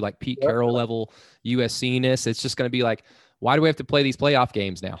back to like Pete Carroll level USC-ness, it's just going to be like, why do we have to play these playoff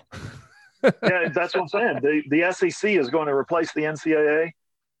games now? Yeah, that's what I'm saying. The SEC is going to replace the NCAA.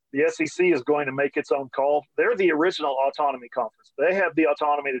 The SEC is going to make its own call. They're the original autonomy conference. They have the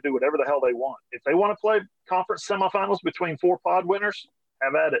autonomy to do whatever the hell they want. If they want to play conference semifinals between 4 pod winners,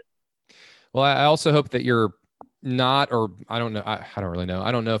 have at it. Well, I also hope that you're not, or I don't know. I don't really know.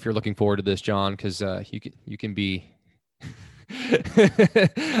 I don't know if you're looking forward to this, John, because you can be.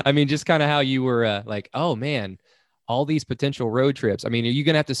 I mean, just kind of how you were like, oh man, all these potential road trips. I mean, are you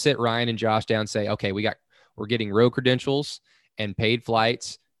going to have to sit Ryan and Josh down and say, okay, we're getting road credentials and paid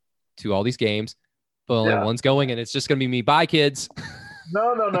flights to all these games, but only one's going, and it's just going to be me. Bye, kids.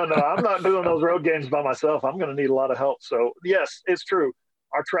 No. I'm not doing those road games by myself. I'm going to need a lot of help. So yes, it's true.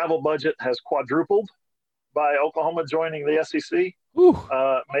 Our travel budget has quadrupled by Oklahoma joining the SEC.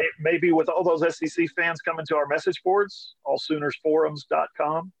 Maybe with all those SEC fans coming to our message boards,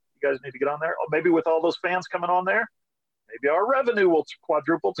 allsoonersforums.com. You guys need to get on there. Or maybe with all those fans coming on there, maybe our revenue will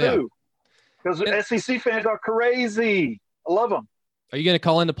quadruple too. Because SEC fans are crazy. I love them. Are you going to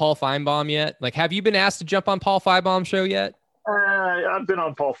call into Paul Feinbaum yet? Like, have you been asked to jump on Paul Feinbaum's show yet? I've been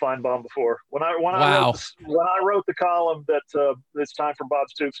on Paul Feinbaum before. When I wrote the column that it's time for Bob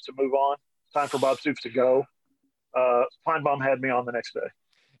Stoops to move on, time for Bob Stoops to go, Feinbaum had me on the next day.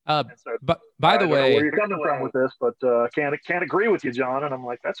 But by the way, where you're coming from with this, but can't agree with you, John. And I'm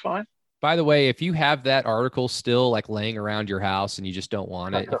like, that's fine. By the way, if you have that article still like laying around your house and you just don't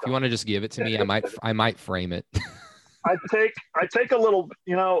want it, if you want to just give it to me, I might frame it. I take a little,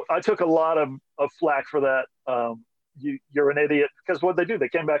 I took a lot of flack for that. You're an idiot, because what they do, they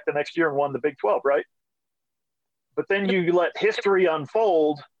came back the next year and won the Big 12, right? But then you let history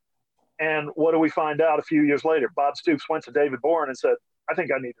unfold, and what do we find out a few years later? Bob Stoops went to David Boren and said, "I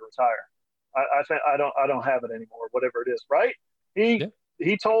think I need to retire. I think I don't have it anymore, whatever it is." Right?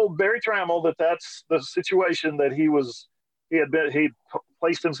 He told Barry Trammell that that's the situation that he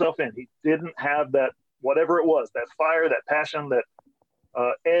placed himself in. He didn't have that, whatever it was, that fire, that passion, that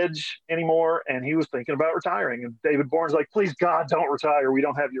edge anymore, and he was thinking about retiring. And David Bourne's like, "Please God, don't retire. We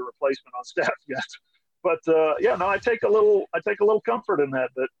don't have your replacement on staff yet." But I take a little comfort in that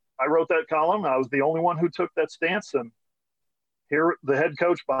I wrote that column. I was the only one who took that stance, and here the head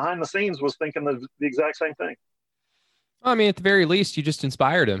coach behind the scenes was thinking the exact same thing. I mean, at the very least, you just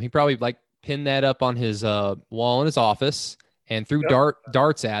inspired him. He probably pinned that up on his wall in his office and threw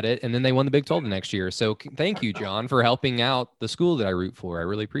darts at it, and then they won the Big 12 the next year. So thank you, John, for helping out the school that I root for. I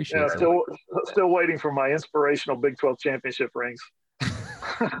really appreciate it. Still waiting for my inspirational Big 12 championship rings.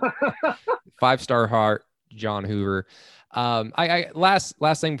 5-star heart, John Hoover.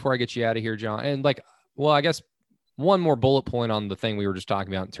 Last thing before I get you out of here, John, and I guess one more bullet point on the thing we were just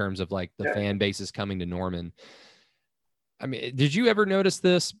talking about in terms of the fan bases coming to Norman. I mean, did you ever notice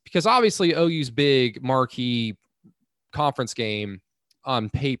this? Because obviously OU's big marquee conference game on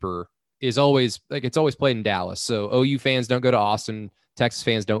paper is always it's always played in Dallas. So OU fans don't go to Austin. Texas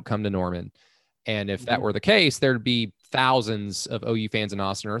fans don't come to Norman. And if that were the case, there'd be thousands of OU fans in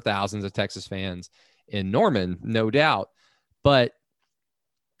Austin or thousands of Texas fans in Norman, no doubt. But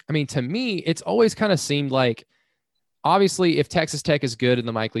I mean, to me, it's always kind of seemed like, obviously, if Texas Tech is good in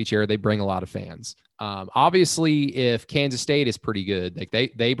the Mike Leach era, they bring a lot of fans. Obviously, if Kansas State is pretty good,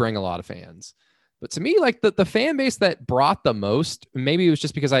 they bring a lot of fans. But to me, the fan base that brought the most, maybe it was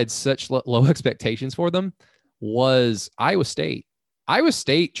just because I had such low expectations for them, was Iowa State. Iowa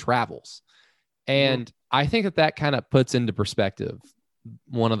State travels. And I think that kind of puts into perspective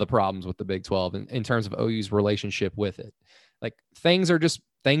one of the problems with the Big 12 in terms of OU's relationship with it. Things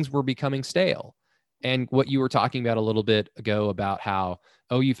were becoming stale. And what you were talking about a little bit ago about how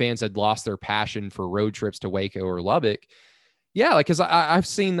OU fans had lost their passion for road trips to Waco or Lubbock. Yeah, because I've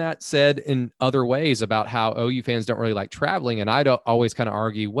seen that said in other ways about how OU fans don't really like traveling. And I don't always kind of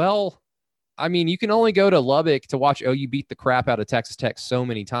argue, well, I mean, you can only go to Lubbock to watch OU beat the crap out of Texas Tech so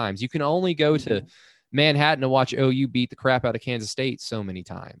many times. You can only go to Manhattan to watch OU beat the crap out of Kansas State so many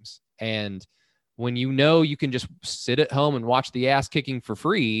times. And when you know you can just sit at home and watch the ass kicking for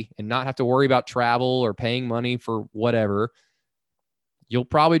free and not have to worry about travel or paying money for whatever, you'll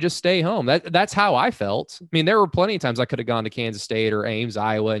probably just stay home. That's how I felt. I mean, there were plenty of times I could have gone to Kansas State or Ames,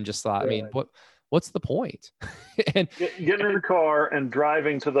 Iowa, and just thought, I mean, what's the point? And getting in the car and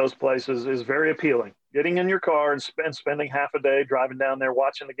driving to those places is very appealing. Getting in your car and spending half a day driving down there,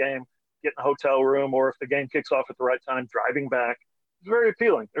 watching the game, getting a hotel room, or if the game kicks off at the right time, driving back. It's very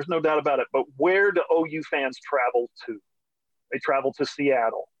appealing. There's no doubt about it. But where do OU fans travel to? They travel to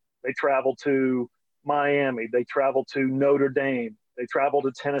Seattle. They travel to Miami. They travel to Notre Dame. They travel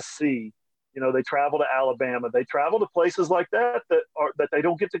to Tennessee. You know, they travel to Alabama. They travel to places like that that they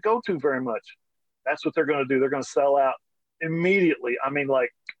don't get to go to very much. That's what they're going to do. They're going to sell out immediately. I mean, like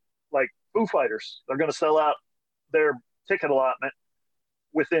Foo Fighters. They're going to sell out their ticket allotment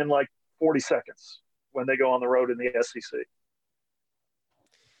within like 40 seconds when they go on the road in the SEC.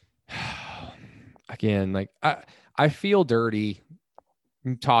 Again, like I feel dirty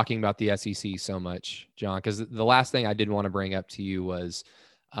talking about the SEC so much, John, because the last thing I did want to bring up to you was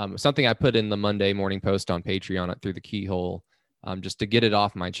something I put in the Monday Morning Post on Patreon through the Keyhole, just to get it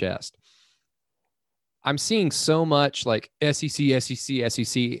off my chest. I'm seeing so much like SEC,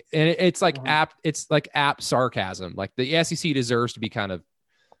 and it's like apt sarcasm. Like the SEC deserves to be kind of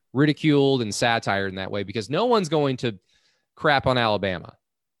ridiculed and satired in that way, because no one's going to crap on Alabama.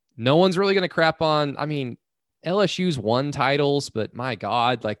 No one's really going to crap on, I mean, LSU's won titles, but my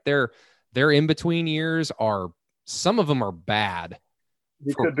God, like their in between years some of them are bad.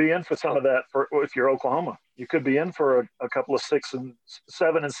 You could be in for some of that if you're Oklahoma. You could be in for a couple of 6 and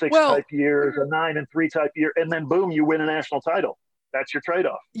 7 and 6 type years, a 9 and 3 type year, and then boom, you win a national title. That's your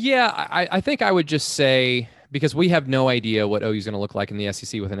trade-off. Yeah, I think I would just say, because we have no idea what OU is going to look like in the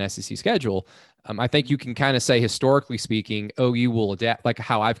SEC with an SEC schedule. I think you can kind of say, historically speaking, OU will adapt. Like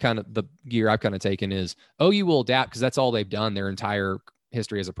how the gear I've kind of taken is OU will adapt, because that's all they've done their entire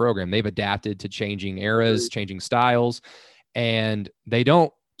history as a program. They've adapted to changing eras, changing styles, and they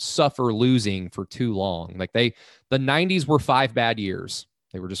don't suffer losing for too long. Like the 90s were 5 bad years.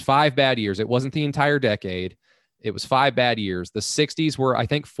 They were just 5 bad years. It wasn't the entire decade. It was 5 bad years. The 60s were, I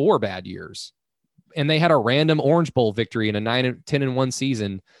think, 4 bad years. And they had a random Orange Bowl victory in a 10-1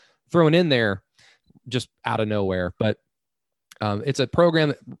 season thrown in there just out of nowhere. But it's a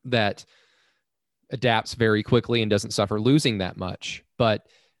program that adapts very quickly and doesn't suffer losing that much. But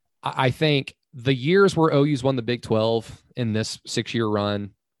I think the years where OU's won the Big 12 in this 6-year run,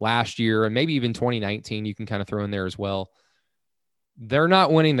 last year, and maybe even 2019, you can kind of throw in there as well. They're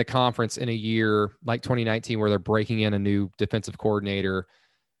not winning the conference in a year like 2019, where they're breaking in a new defensive coordinator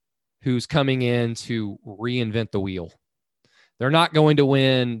who's coming in to reinvent the wheel. They're not going to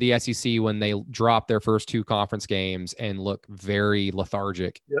win the SEC when they drop their first 2 conference games and look very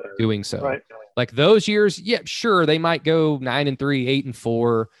lethargic doing so. Right. Like those years, yeah, sure, they might go 9 and 3, 8 and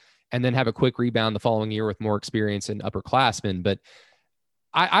 4, and then have a quick rebound the following year with more experience and upperclassmen. But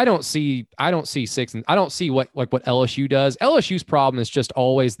I don't see 6, and I don't see what LSU does. LSU's problem is just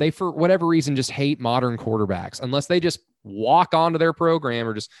always they, for whatever reason, just hate modern quarterbacks unless they just walk onto their program,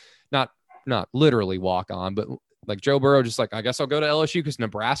 or just not literally walk on, but like Joe Burrow, just like, I guess I'll go to LSU because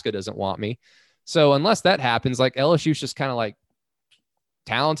Nebraska doesn't want me. So unless that happens, like LSU's just kind of like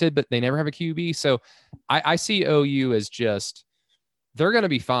talented, but they never have a QB. So I see OU as just, they're going to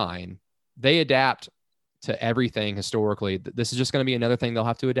be fine. They adapt to everything historically. This is just going to be another thing they'll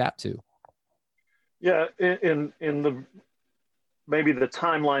have to adapt to. Yeah, in the maybe the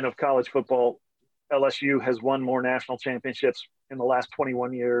timeline of college football, LSU has won more national championships in the last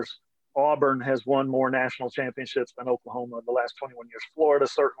 21 years. Auburn has won more national championships than Oklahoma in the last 21 years. Florida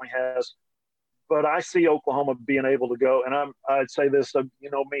certainly has. But I see Oklahoma being able to go, and I'd say this,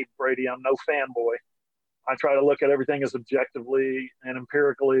 you know me, Brady, I'm no fanboy. I try to look at everything as objectively and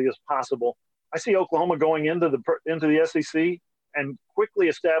empirically as possible. I see Oklahoma going into the SEC and quickly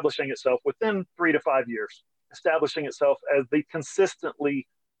establishing itself within 3 to 5 years, establishing itself as the consistently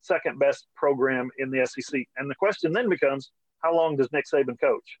second best program in the SEC. And the question then becomes, how long does Nick Saban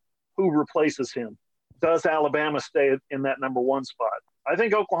coach? Who replaces him? Does Alabama stay in that number 1 spot? I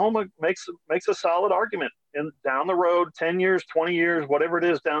think Oklahoma makes a solid argument down the road, 10 years, 20 years, whatever it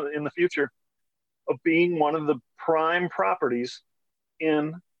is down in the future, of being one of the prime properties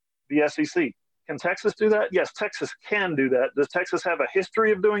in the SEC. Can Texas do that? Yes, Texas can do that. Does Texas have a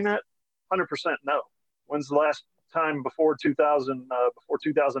history of doing that? 100% no. When's the last time before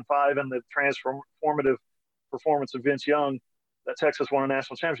 2005 and the transformative performance of Vince Young that Texas won a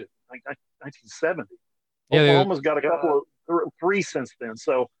national championship? Like 1970. Yeah, Oklahoma's got a couple of 3 since then.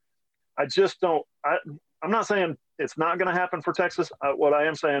 So I just don't. I'm not saying It's not going to happen for Texas. What I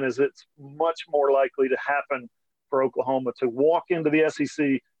am saying is it's much more likely to happen for Oklahoma to walk into the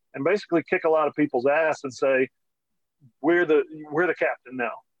SEC and basically kick a lot of people's ass and say, we're the captain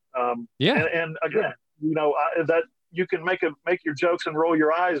now. And again, that you can make your jokes and roll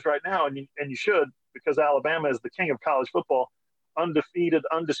your eyes right now, and you should, because Alabama is the king of college football, undefeated,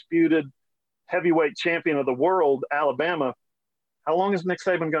 undisputed, heavyweight champion of the world. Alabama. How long is Nick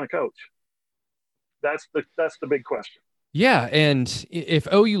Saban going to coach? That's the big question. Yeah, and if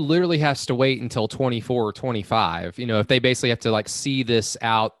OU literally has to wait until 24 or 25, if they basically have to like see this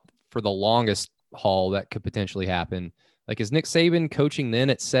out for the longest haul that could potentially happen, like is Nick Saban coaching then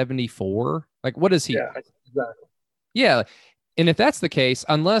at 74? Like what is he? Yeah, exactly. Yeah, and if that's the case,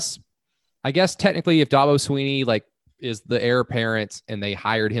 unless I guess technically if Dabo Swinney like is the heir apparent and they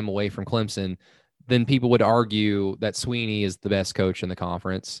hired him away from Clemson, then people would argue that Swinney is the best coach in the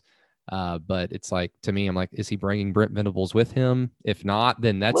conference. But it's like, to me, I'm like, is he bringing Brent Venables with him? If not,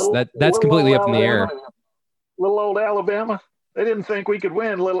 then that's completely up in the air. Little old Alabama. They didn't think we could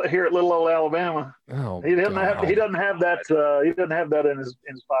win here at little old Alabama. Oh, he doesn't have that in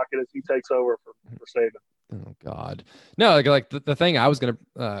his pocket as he takes over for Saban. Oh God, no! Like the thing I was gonna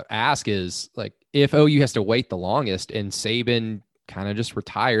ask is like if OU has to wait the longest and Saban kind of just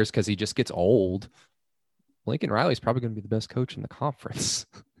retires because he just gets old, Lincoln Riley's probably going to be the best coach in the conference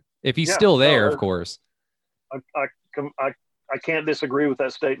if he's still there, of course. I can't disagree with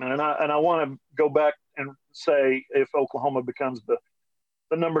that statement, and I want to go back and say if Oklahoma becomes the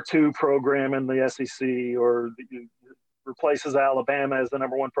number 2 program in the SEC or replaces Alabama as the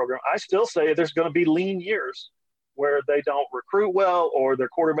number 1 program, I still say there's going to be lean years where they don't recruit well or their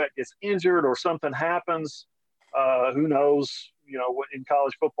quarterback gets injured or something happens. Who knows? In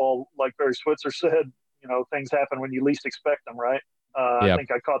college football, like Barry Switzer said, things happen when you least expect them, right? I think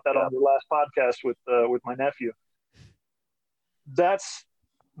I caught that on the last podcast with my nephew. They're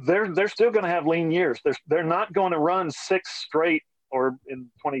still going to have lean years. They're not going to run 6 straight, or in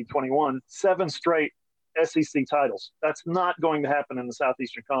 2021, 7 straight SEC titles. That's not going to happen in the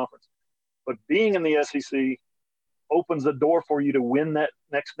Southeastern Conference. But being in the SEC opens the door for you to win that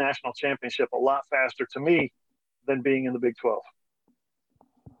next national championship a lot faster, to me, than being in the Big 12.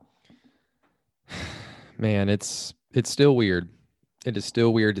 Man, it's still weird. It is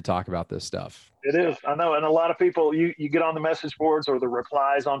still weird to talk about this stuff. It is. I know. And a lot of people, you get on the message boards or the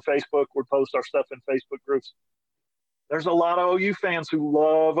replies on Facebook. We post our stuff in Facebook groups. There's a lot of OU fans who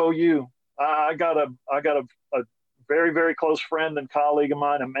love OU. I got a very, very close friend and colleague of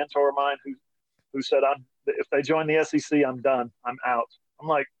mine, a mentor of mine who said, if they join the SEC, I'm done. I'm out. I'm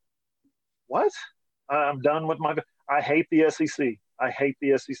like, what? I'm done with I hate the SEC. I hate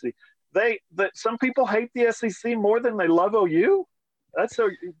the SEC. Some people hate the SEC more than they love OU. That's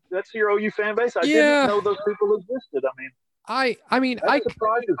your OU fan base. I didn't know those people existed. I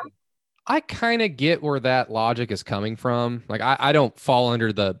kind of get where that logic is coming from. Like I don't fall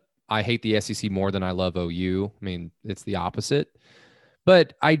under I hate the SEC more than I love OU. I mean, it's the opposite.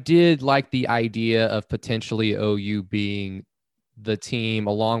 But I did like the idea of potentially OU being the team,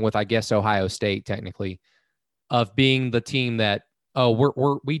 along with, I guess, Ohio State, technically, of being the team that,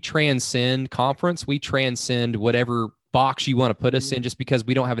 we transcend conference. We transcend whatever box you want to put us in. Just because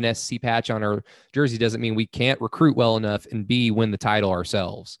we don't have an SEC patch on our jersey doesn't mean we can't recruit well enough and win the title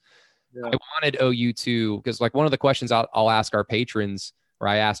ourselves. Yeah. I wanted OU to, because like one of the questions I'll ask our patrons, or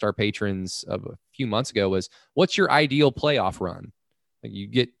I asked our patrons a few months ago, was, what's your ideal playoff run? Like you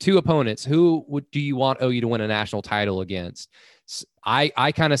get 2 opponents. Who do you want OU to win a national title against?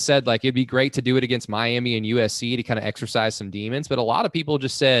 I kind of said like it'd be great to do it against Miami and USC to kind of exercise some demons, but a lot of people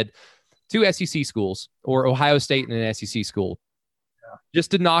just said 2 SEC schools or Ohio State and an SEC school,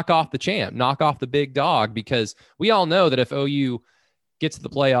 just to knock off the champ, knock off the big dog, because we all know that if OU gets to the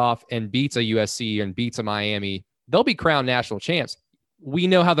playoff and beats a USC and beats a Miami, they'll be crowned national champs. We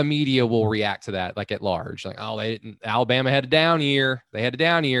know how the media will react to that, like at large, like, Alabama had a down year. They had a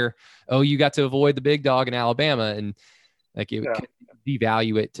down year. OU got to avoid the big dog in Alabama, and like it could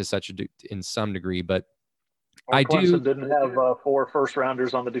devalue it to in some degree. But Clemson didn't have 4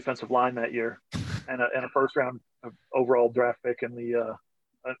 first-rounders on the defensive line that year, and a first-round overall draft pick in the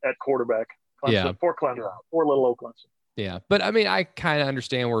at quarterback. Clemson, for little old Clemson. Yeah, but I mean, I kind of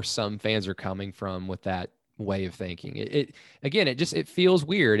understand where some fans are coming from with that way of thinking. It feels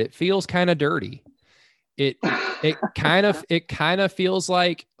weird. It feels kind of dirty. It kind of feels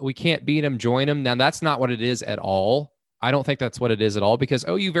like we can't beat them, join them. Now that's not what it is at all. I don't think that's what it is at all, because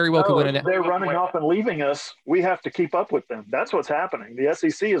OU very well could win it. They're running off and leaving us. We have to keep up with them. That's what's happening. The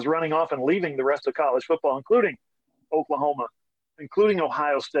SEC is running off and leaving the rest of college football, including Oklahoma, including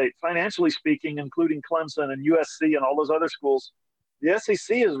Ohio State, financially speaking, including Clemson and USC and all those other schools, the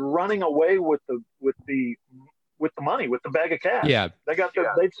SEC is running away with the money, with the bag of cash. Yeah.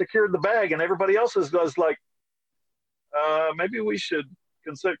 They've secured the bag, and everybody else is like, maybe we should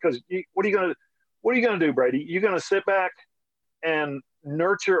consider, because what are you going to do, Brady? You're going to sit back and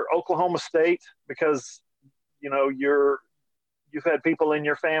nurture Oklahoma State because you've had people in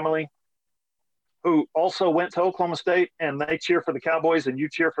your family who also went to Oklahoma State and they cheer for the Cowboys and you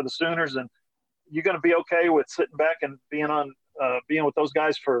cheer for the Sooners, and you're going to be okay with sitting back and being with those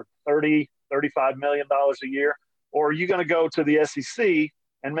guys for $30-35 million a year? Or are you going to go to the SEC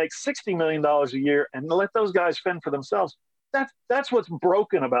and make $60 million a year and let those guys fend for themselves? That's what's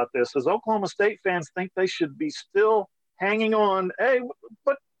broken about this, is Oklahoma State fans think they should be still hanging on. Hey,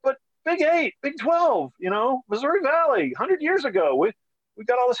 but Big 8, Big 12, Missouri Valley, 100 years ago, we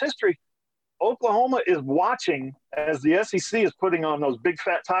got all this history. Oklahoma is watching as the SEC is putting on those big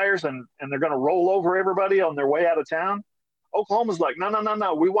fat tires and they're going to roll over everybody on their way out of town. Oklahoma's like, no.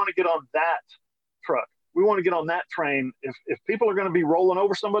 We want to get on that truck. We want to get on that train. If people are going to be rolling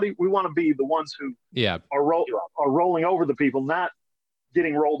over somebody, we want to be the ones who are rolling over the people, not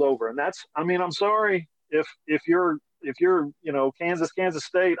getting rolled over. And I'm sorry if you're Kansas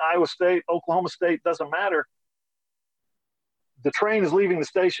State, Iowa State, Oklahoma State, doesn't matter. The train is leaving the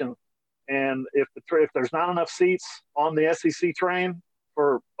station. And if there's not enough seats on the SEC train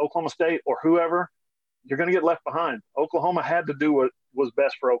for Oklahoma State or whoever, you're going to get left behind. Oklahoma had to do what was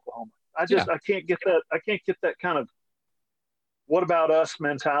best for Oklahoma. I can't get that. I can't get that kind of what about us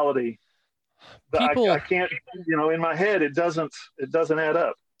mentality. I can't, in my head, it doesn't add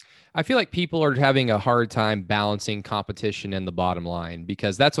up. I feel like people are having a hard time balancing competition and the bottom line,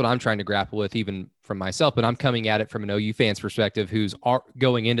 because that's what I'm trying to grapple with, even from myself. But I'm coming at it from an OU fan's perspective, who's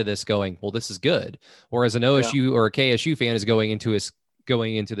going into this going, well, this is good. Or as an OSU or a KSU fan is going into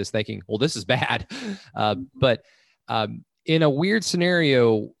this thinking, well, this is bad. But in a weird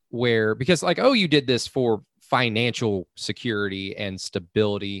scenario where, because like OU did this for financial security and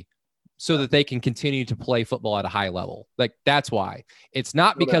stability, so that they can continue to play football at a high level. Like, that's why. It's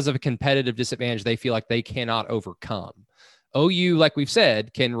not because of a competitive disadvantage they feel like they cannot overcome. OU, like we've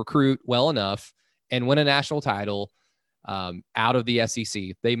said, can recruit well enough and win a national title out of the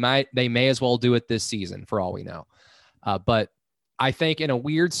SEC. They may as well do it this season for all we know. But I think in a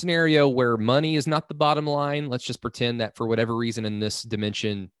weird scenario where money is not the bottom line, let's just pretend that for whatever reason in this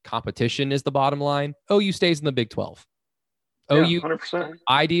dimension, competition is the bottom line. OU stays in the Big 12. OU 100%.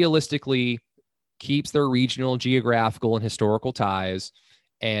 Idealistically keeps their regional, geographical, and historical ties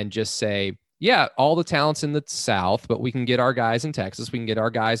and just say, yeah, all the talent's in the South, but we can get our guys in Texas. We can get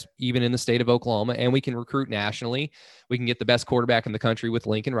our guys even in the state of Oklahoma, and we can recruit nationally. We can get the best quarterback in the country with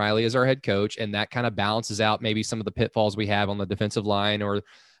Lincoln Riley as our head coach, and that kind of balances out maybe some of the pitfalls we have on the defensive line or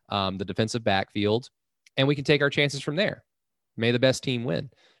the defensive backfield, and we can take our chances from there. May the best team win.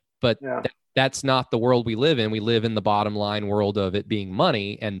 But that's not the world we live in. We live in the bottom line world of it being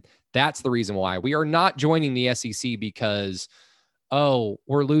money. And that's the reason why we are not joining the SEC because,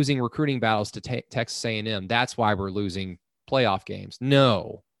 we're losing recruiting battles to Texas A&M. That's why we're losing playoff games.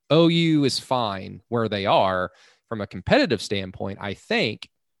 No, OU is fine where they are from a competitive standpoint. I think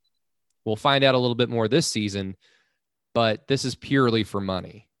we'll find out a little bit more this season, but this is purely for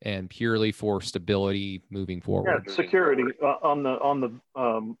money and purely for stability moving forward. Yeah, security on the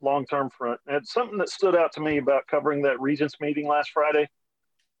long-term front. And something that stood out to me about covering that Regents meeting last Friday,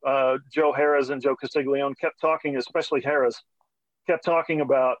 Joe Harris and Joe Castiglione kept talking, especially Harris, kept talking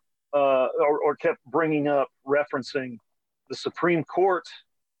about or kept bringing up, referencing the Supreme Court,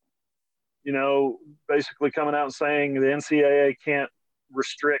 basically coming out and saying the NCAA can't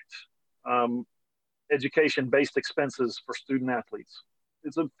restrict education-based expenses for student athletes.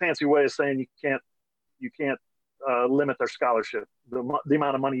 It's a fancy way of saying you can't limit their scholarship. The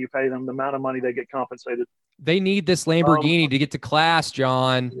amount of money you pay them, the amount of money they get compensated. They need this Lamborghini to get to class,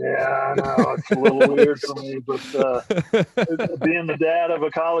 John. Yeah, I know. It's a little weird for me, but being the dad of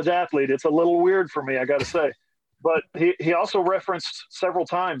a college athlete, it's a little weird for me, I got to say. But he also referenced several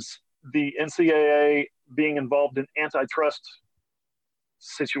times the NCAA being involved in antitrust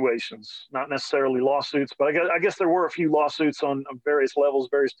situations, not necessarily lawsuits, but I guess there were a few lawsuits on various levels,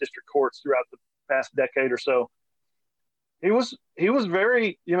 various district courts throughout the past decade or so. He was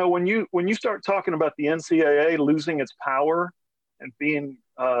very, when you start talking about the NCAA losing its power and being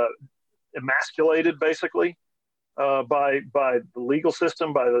emasculated basically by the legal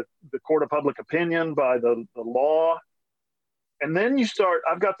system, by the court of public opinion, by the law, and then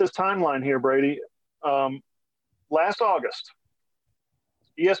I've got this timeline here, Brady. Last August,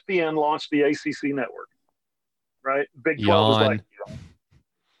 ESPN launched the ACC network, right? Big 12 was like,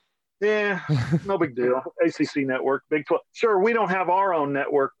 Yeah, no big deal. ACC network, Big 12. Sure, we don't have our own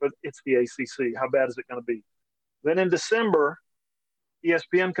network, but it's the ACC. How bad is it going to be? Then in December,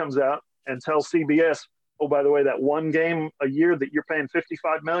 ESPN comes out and tells CBS, oh, by the way, that one game a year that you're paying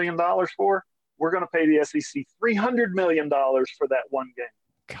 $55 million for, we're going to pay the SEC $300 million for that one game.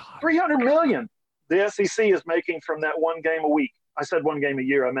 God. $300 million the SEC is making from that one game a week. I said one game a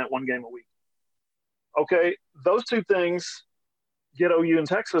year. I meant one game a week. Okay, those two things get OU and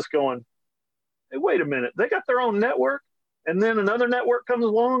Texas going, hey, wait a minute. They got their own network, and then another network comes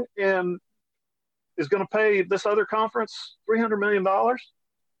along and is going to pay this other conference $300 million.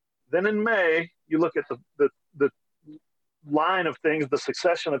 Then in May, you look at the line of things, the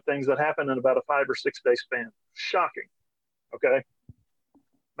succession of things that happen in about a 5 or 6 day span. Shocking. Okay.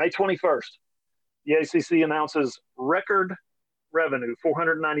 May 21st, the ACC announces record revenue,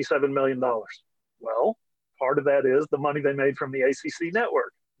 $497 million. Well, part of that is the money they made from the ACC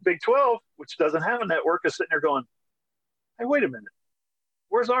network. Big 12, which doesn't have a network, is sitting there going, hey, wait a minute.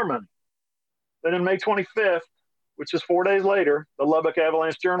 Where's our money? Then in May 25th, which is 4 days later, the Lubbock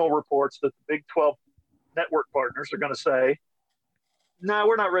Avalanche Journal reports that the Big 12 network partners are going to say, no,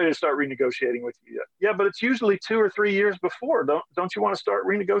 we're not ready to start renegotiating with you yet. Yeah, but it's usually 2 or 3 years before. Don't you want to start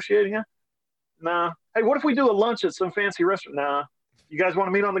renegotiating it? Nah. Hey, what if we do a lunch at some fancy restaurant? Nah. You guys want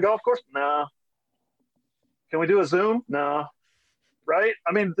to meet on the golf course? Nah. Can we do a Zoom? Nah. Right?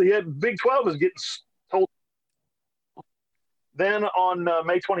 I mean, the Big 12 is getting told. Then on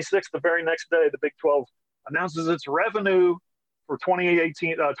May 26th, the very next day, the Big 12 announces its revenue for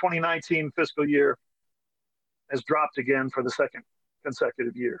 2019 fiscal year has dropped again for the second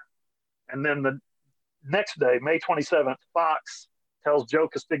consecutive year. And then the next day, May 27th, Fox tells Joe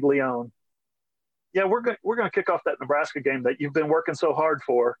Castiglione, yeah, we're going to kick off that Nebraska game that you've been working so hard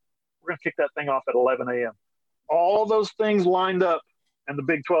for. We're going to kick that thing off at 11 a.m. All those things lined up, and the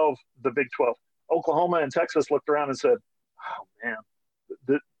Big 12, Oklahoma and Texas looked around and said, oh,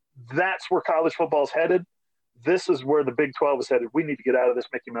 man, that's where college football is headed. This is where the Big 12 is headed. We need to get out of this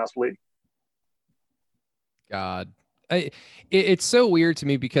Mickey Mouse league. God. It's so weird to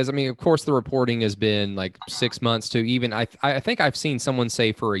me because, I mean, of course, the reporting has been like 6 months to even I think I've seen someone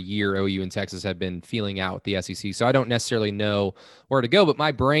say for a year OU and Texas have been feeling out with the SEC. So I don't necessarily know where to go, but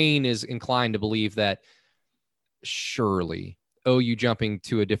my brain is inclined to believe that surely OU jumping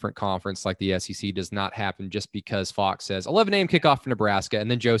to a different conference like the SEC does not happen just because Fox says 11 a.m. kickoff for Nebraska.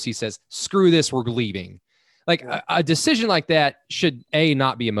 And then Josie says, screw this, we're leaving. Like a decision like that should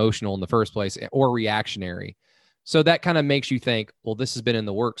not be emotional in the first place or reactionary. So that kind of makes you think, well, this has been in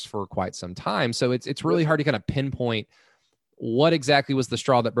the works for quite some time. So it's really hard to kind of pinpoint what exactly was the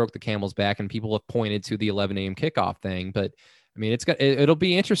straw that broke the camel's back. And people have pointed to the 11 a.m. kickoff thing. But I mean, it'll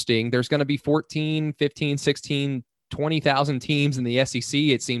be interesting. There's going to be 14, 15, 16, 20,000 teams in the SEC.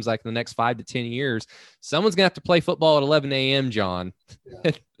 It seems like in the next 5 to 10 years, someone's going to have to play football at 11 a.m., John.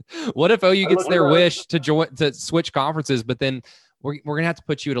 Yeah. What if OU gets their wish to switch conferences, but then we're going to have to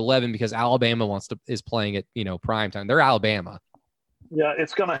put you at 11 because Alabama is playing at, prime time. They're Alabama. Yeah,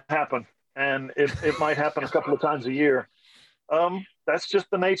 it's going to happen. And it might happen a couple of times a year. That's just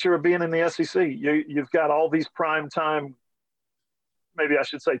the nature of being in the SEC. You've got all these prime time, maybe I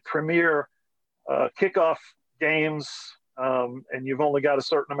should say premier kickoff games, and you've only got a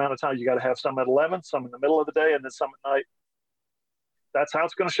certain amount of time. You got to have some at 11, some in the middle of the day, and then some at night. That's how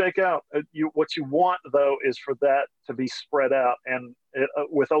it's going to shake out. What you want, though, is for that to be spread out. And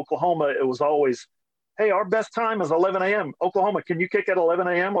with Oklahoma, it was always, hey, our best time is 11 a.m. Oklahoma, can you kick at 11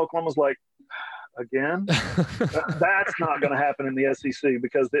 a.m.? Oklahoma's like, again? That's not going to happen in the SEC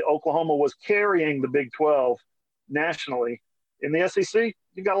because the Oklahoma was carrying the Big 12 nationally. In the SEC,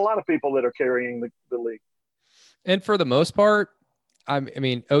 you've got a lot of people that are carrying the league. And for the most part, I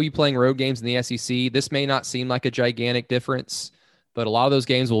mean, OU playing road games in the SEC, this may not seem like a gigantic difference, but a lot of those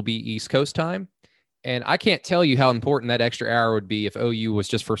games will be East Coast time. And I can't tell you how important that extra hour would be if OU was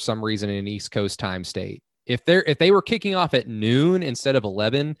just for some reason in an East Coast time state. If they were kicking off at noon instead of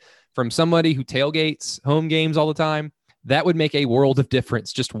 11 from somebody who tailgates home games all the time, that would make a world of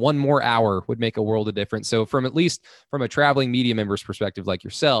difference. Just one more hour would make a world of difference. So at least from a traveling media member's perspective like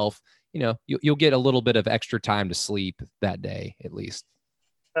yourself, you'll get a little bit of extra time to sleep that day at least.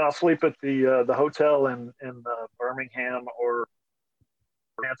 I'll sleep at the hotel in Birmingham or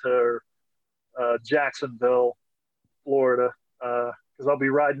Atlanta or Jacksonville, Florida, because I'll be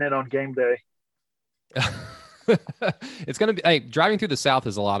riding in on game day. It's going to be driving through the South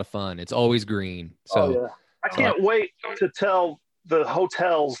is a lot of fun. It's always green. So yeah. I can't wait to tell the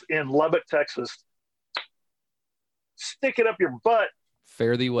hotels in Lubbock, Texas, stick it up your butt.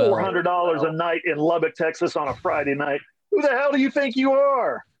 Fare thee well. $400 a night in Lubbock, Texas on a Friday night. Who the hell do you think you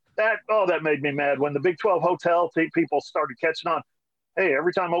are? That made me mad when the Big 12 hotel people started catching on. Hey,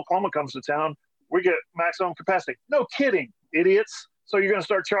 every time Oklahoma comes to town, we get maximum capacity. No kidding, idiots. So you're going to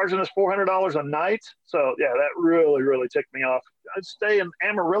start charging us $400 a night? So, yeah, that really, really ticked me off. I'd stay in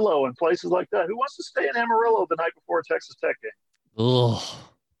Amarillo and places like that. Who wants to stay in Amarillo the night before a Texas Tech game? Ugh.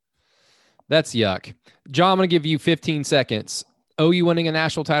 That's yuck. John, I'm going to give you 15 seconds. OU winning a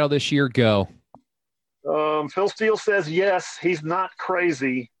national title this year, go. Phil Steele says yes. He's not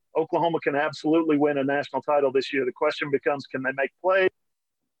crazy. Oklahoma can absolutely win a national title this year. The question becomes, can they make play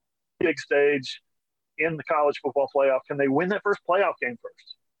big stage in the college football playoff? Can they win that first playoff game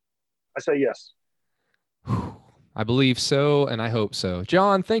first? I say yes. I believe so, and I hope so.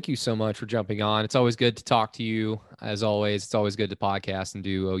 John, thank you so much for jumping on. It's always good to talk to you. As always, it's always good to podcast and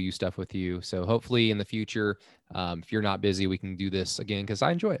do OU stuff with you. So hopefully in the future, if you're not busy, we can do this again because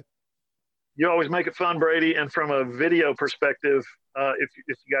I enjoy it. You always make it fun, Brady. And from a video perspective, if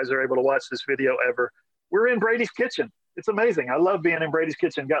you guys are able to watch this video ever, we're in Brady's kitchen. It's amazing. I love being in Brady's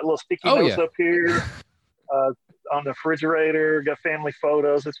kitchen. Got a little sticky notes up here on the refrigerator. Got family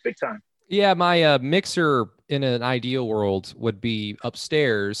photos. It's big time. Yeah, my mixer in an ideal world would be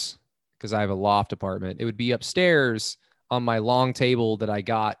upstairs because I have a loft apartment. It would be upstairs on my long table that I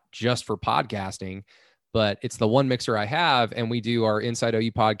got just for podcasting. But it's the one mixer I have, and we do our Inside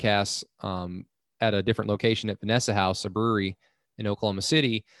OU podcasts at a different location at Vanessa House, a brewery in Oklahoma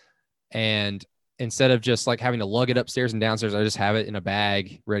City. And instead of just like having to lug it upstairs and downstairs, I just have it in a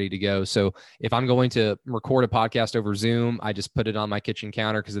bag ready to go. So if I'm going to record a podcast over Zoom, I just put it on my kitchen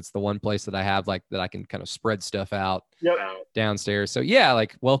counter because it's the one place that I have like that I can kind of spread stuff out downstairs. So yeah,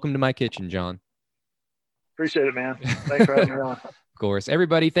 like welcome to my kitchen, John. Appreciate it, man. Thanks for having me on. Of course.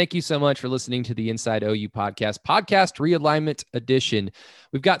 Everybody, thank you so much for listening to the Inside OU podcast realignment edition.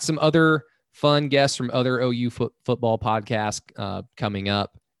 We've got some other fun guests from other OU football podcasts coming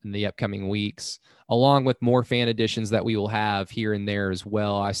up in the upcoming weeks, along with more fan editions that we will have here and there as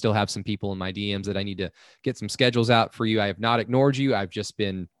well. I still have some people in my DMs that I need to get some schedules out for you. I have not ignored you. I've just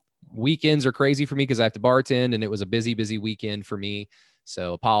been, weekends are crazy for me because I have to bartend, and it was a busy, busy weekend for me.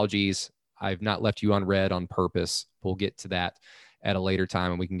 So apologies. I've not left you on red on purpose. We'll get to that at a later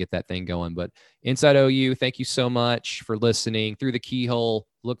time and we can get that thing going. But Inside OU, thank you so much for listening. Through the Keyhole,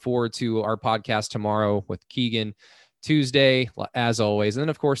 look forward to our podcast tomorrow with Keegan. Tuesday, as always. And then,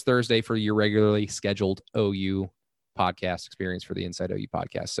 of course, Thursday for your regularly scheduled OU podcast experience for the Inside OU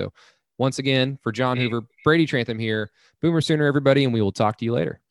podcast. So once again, for John Hoover, Brady Trantham here, Boomer Sooner, everybody, and we will talk to you later.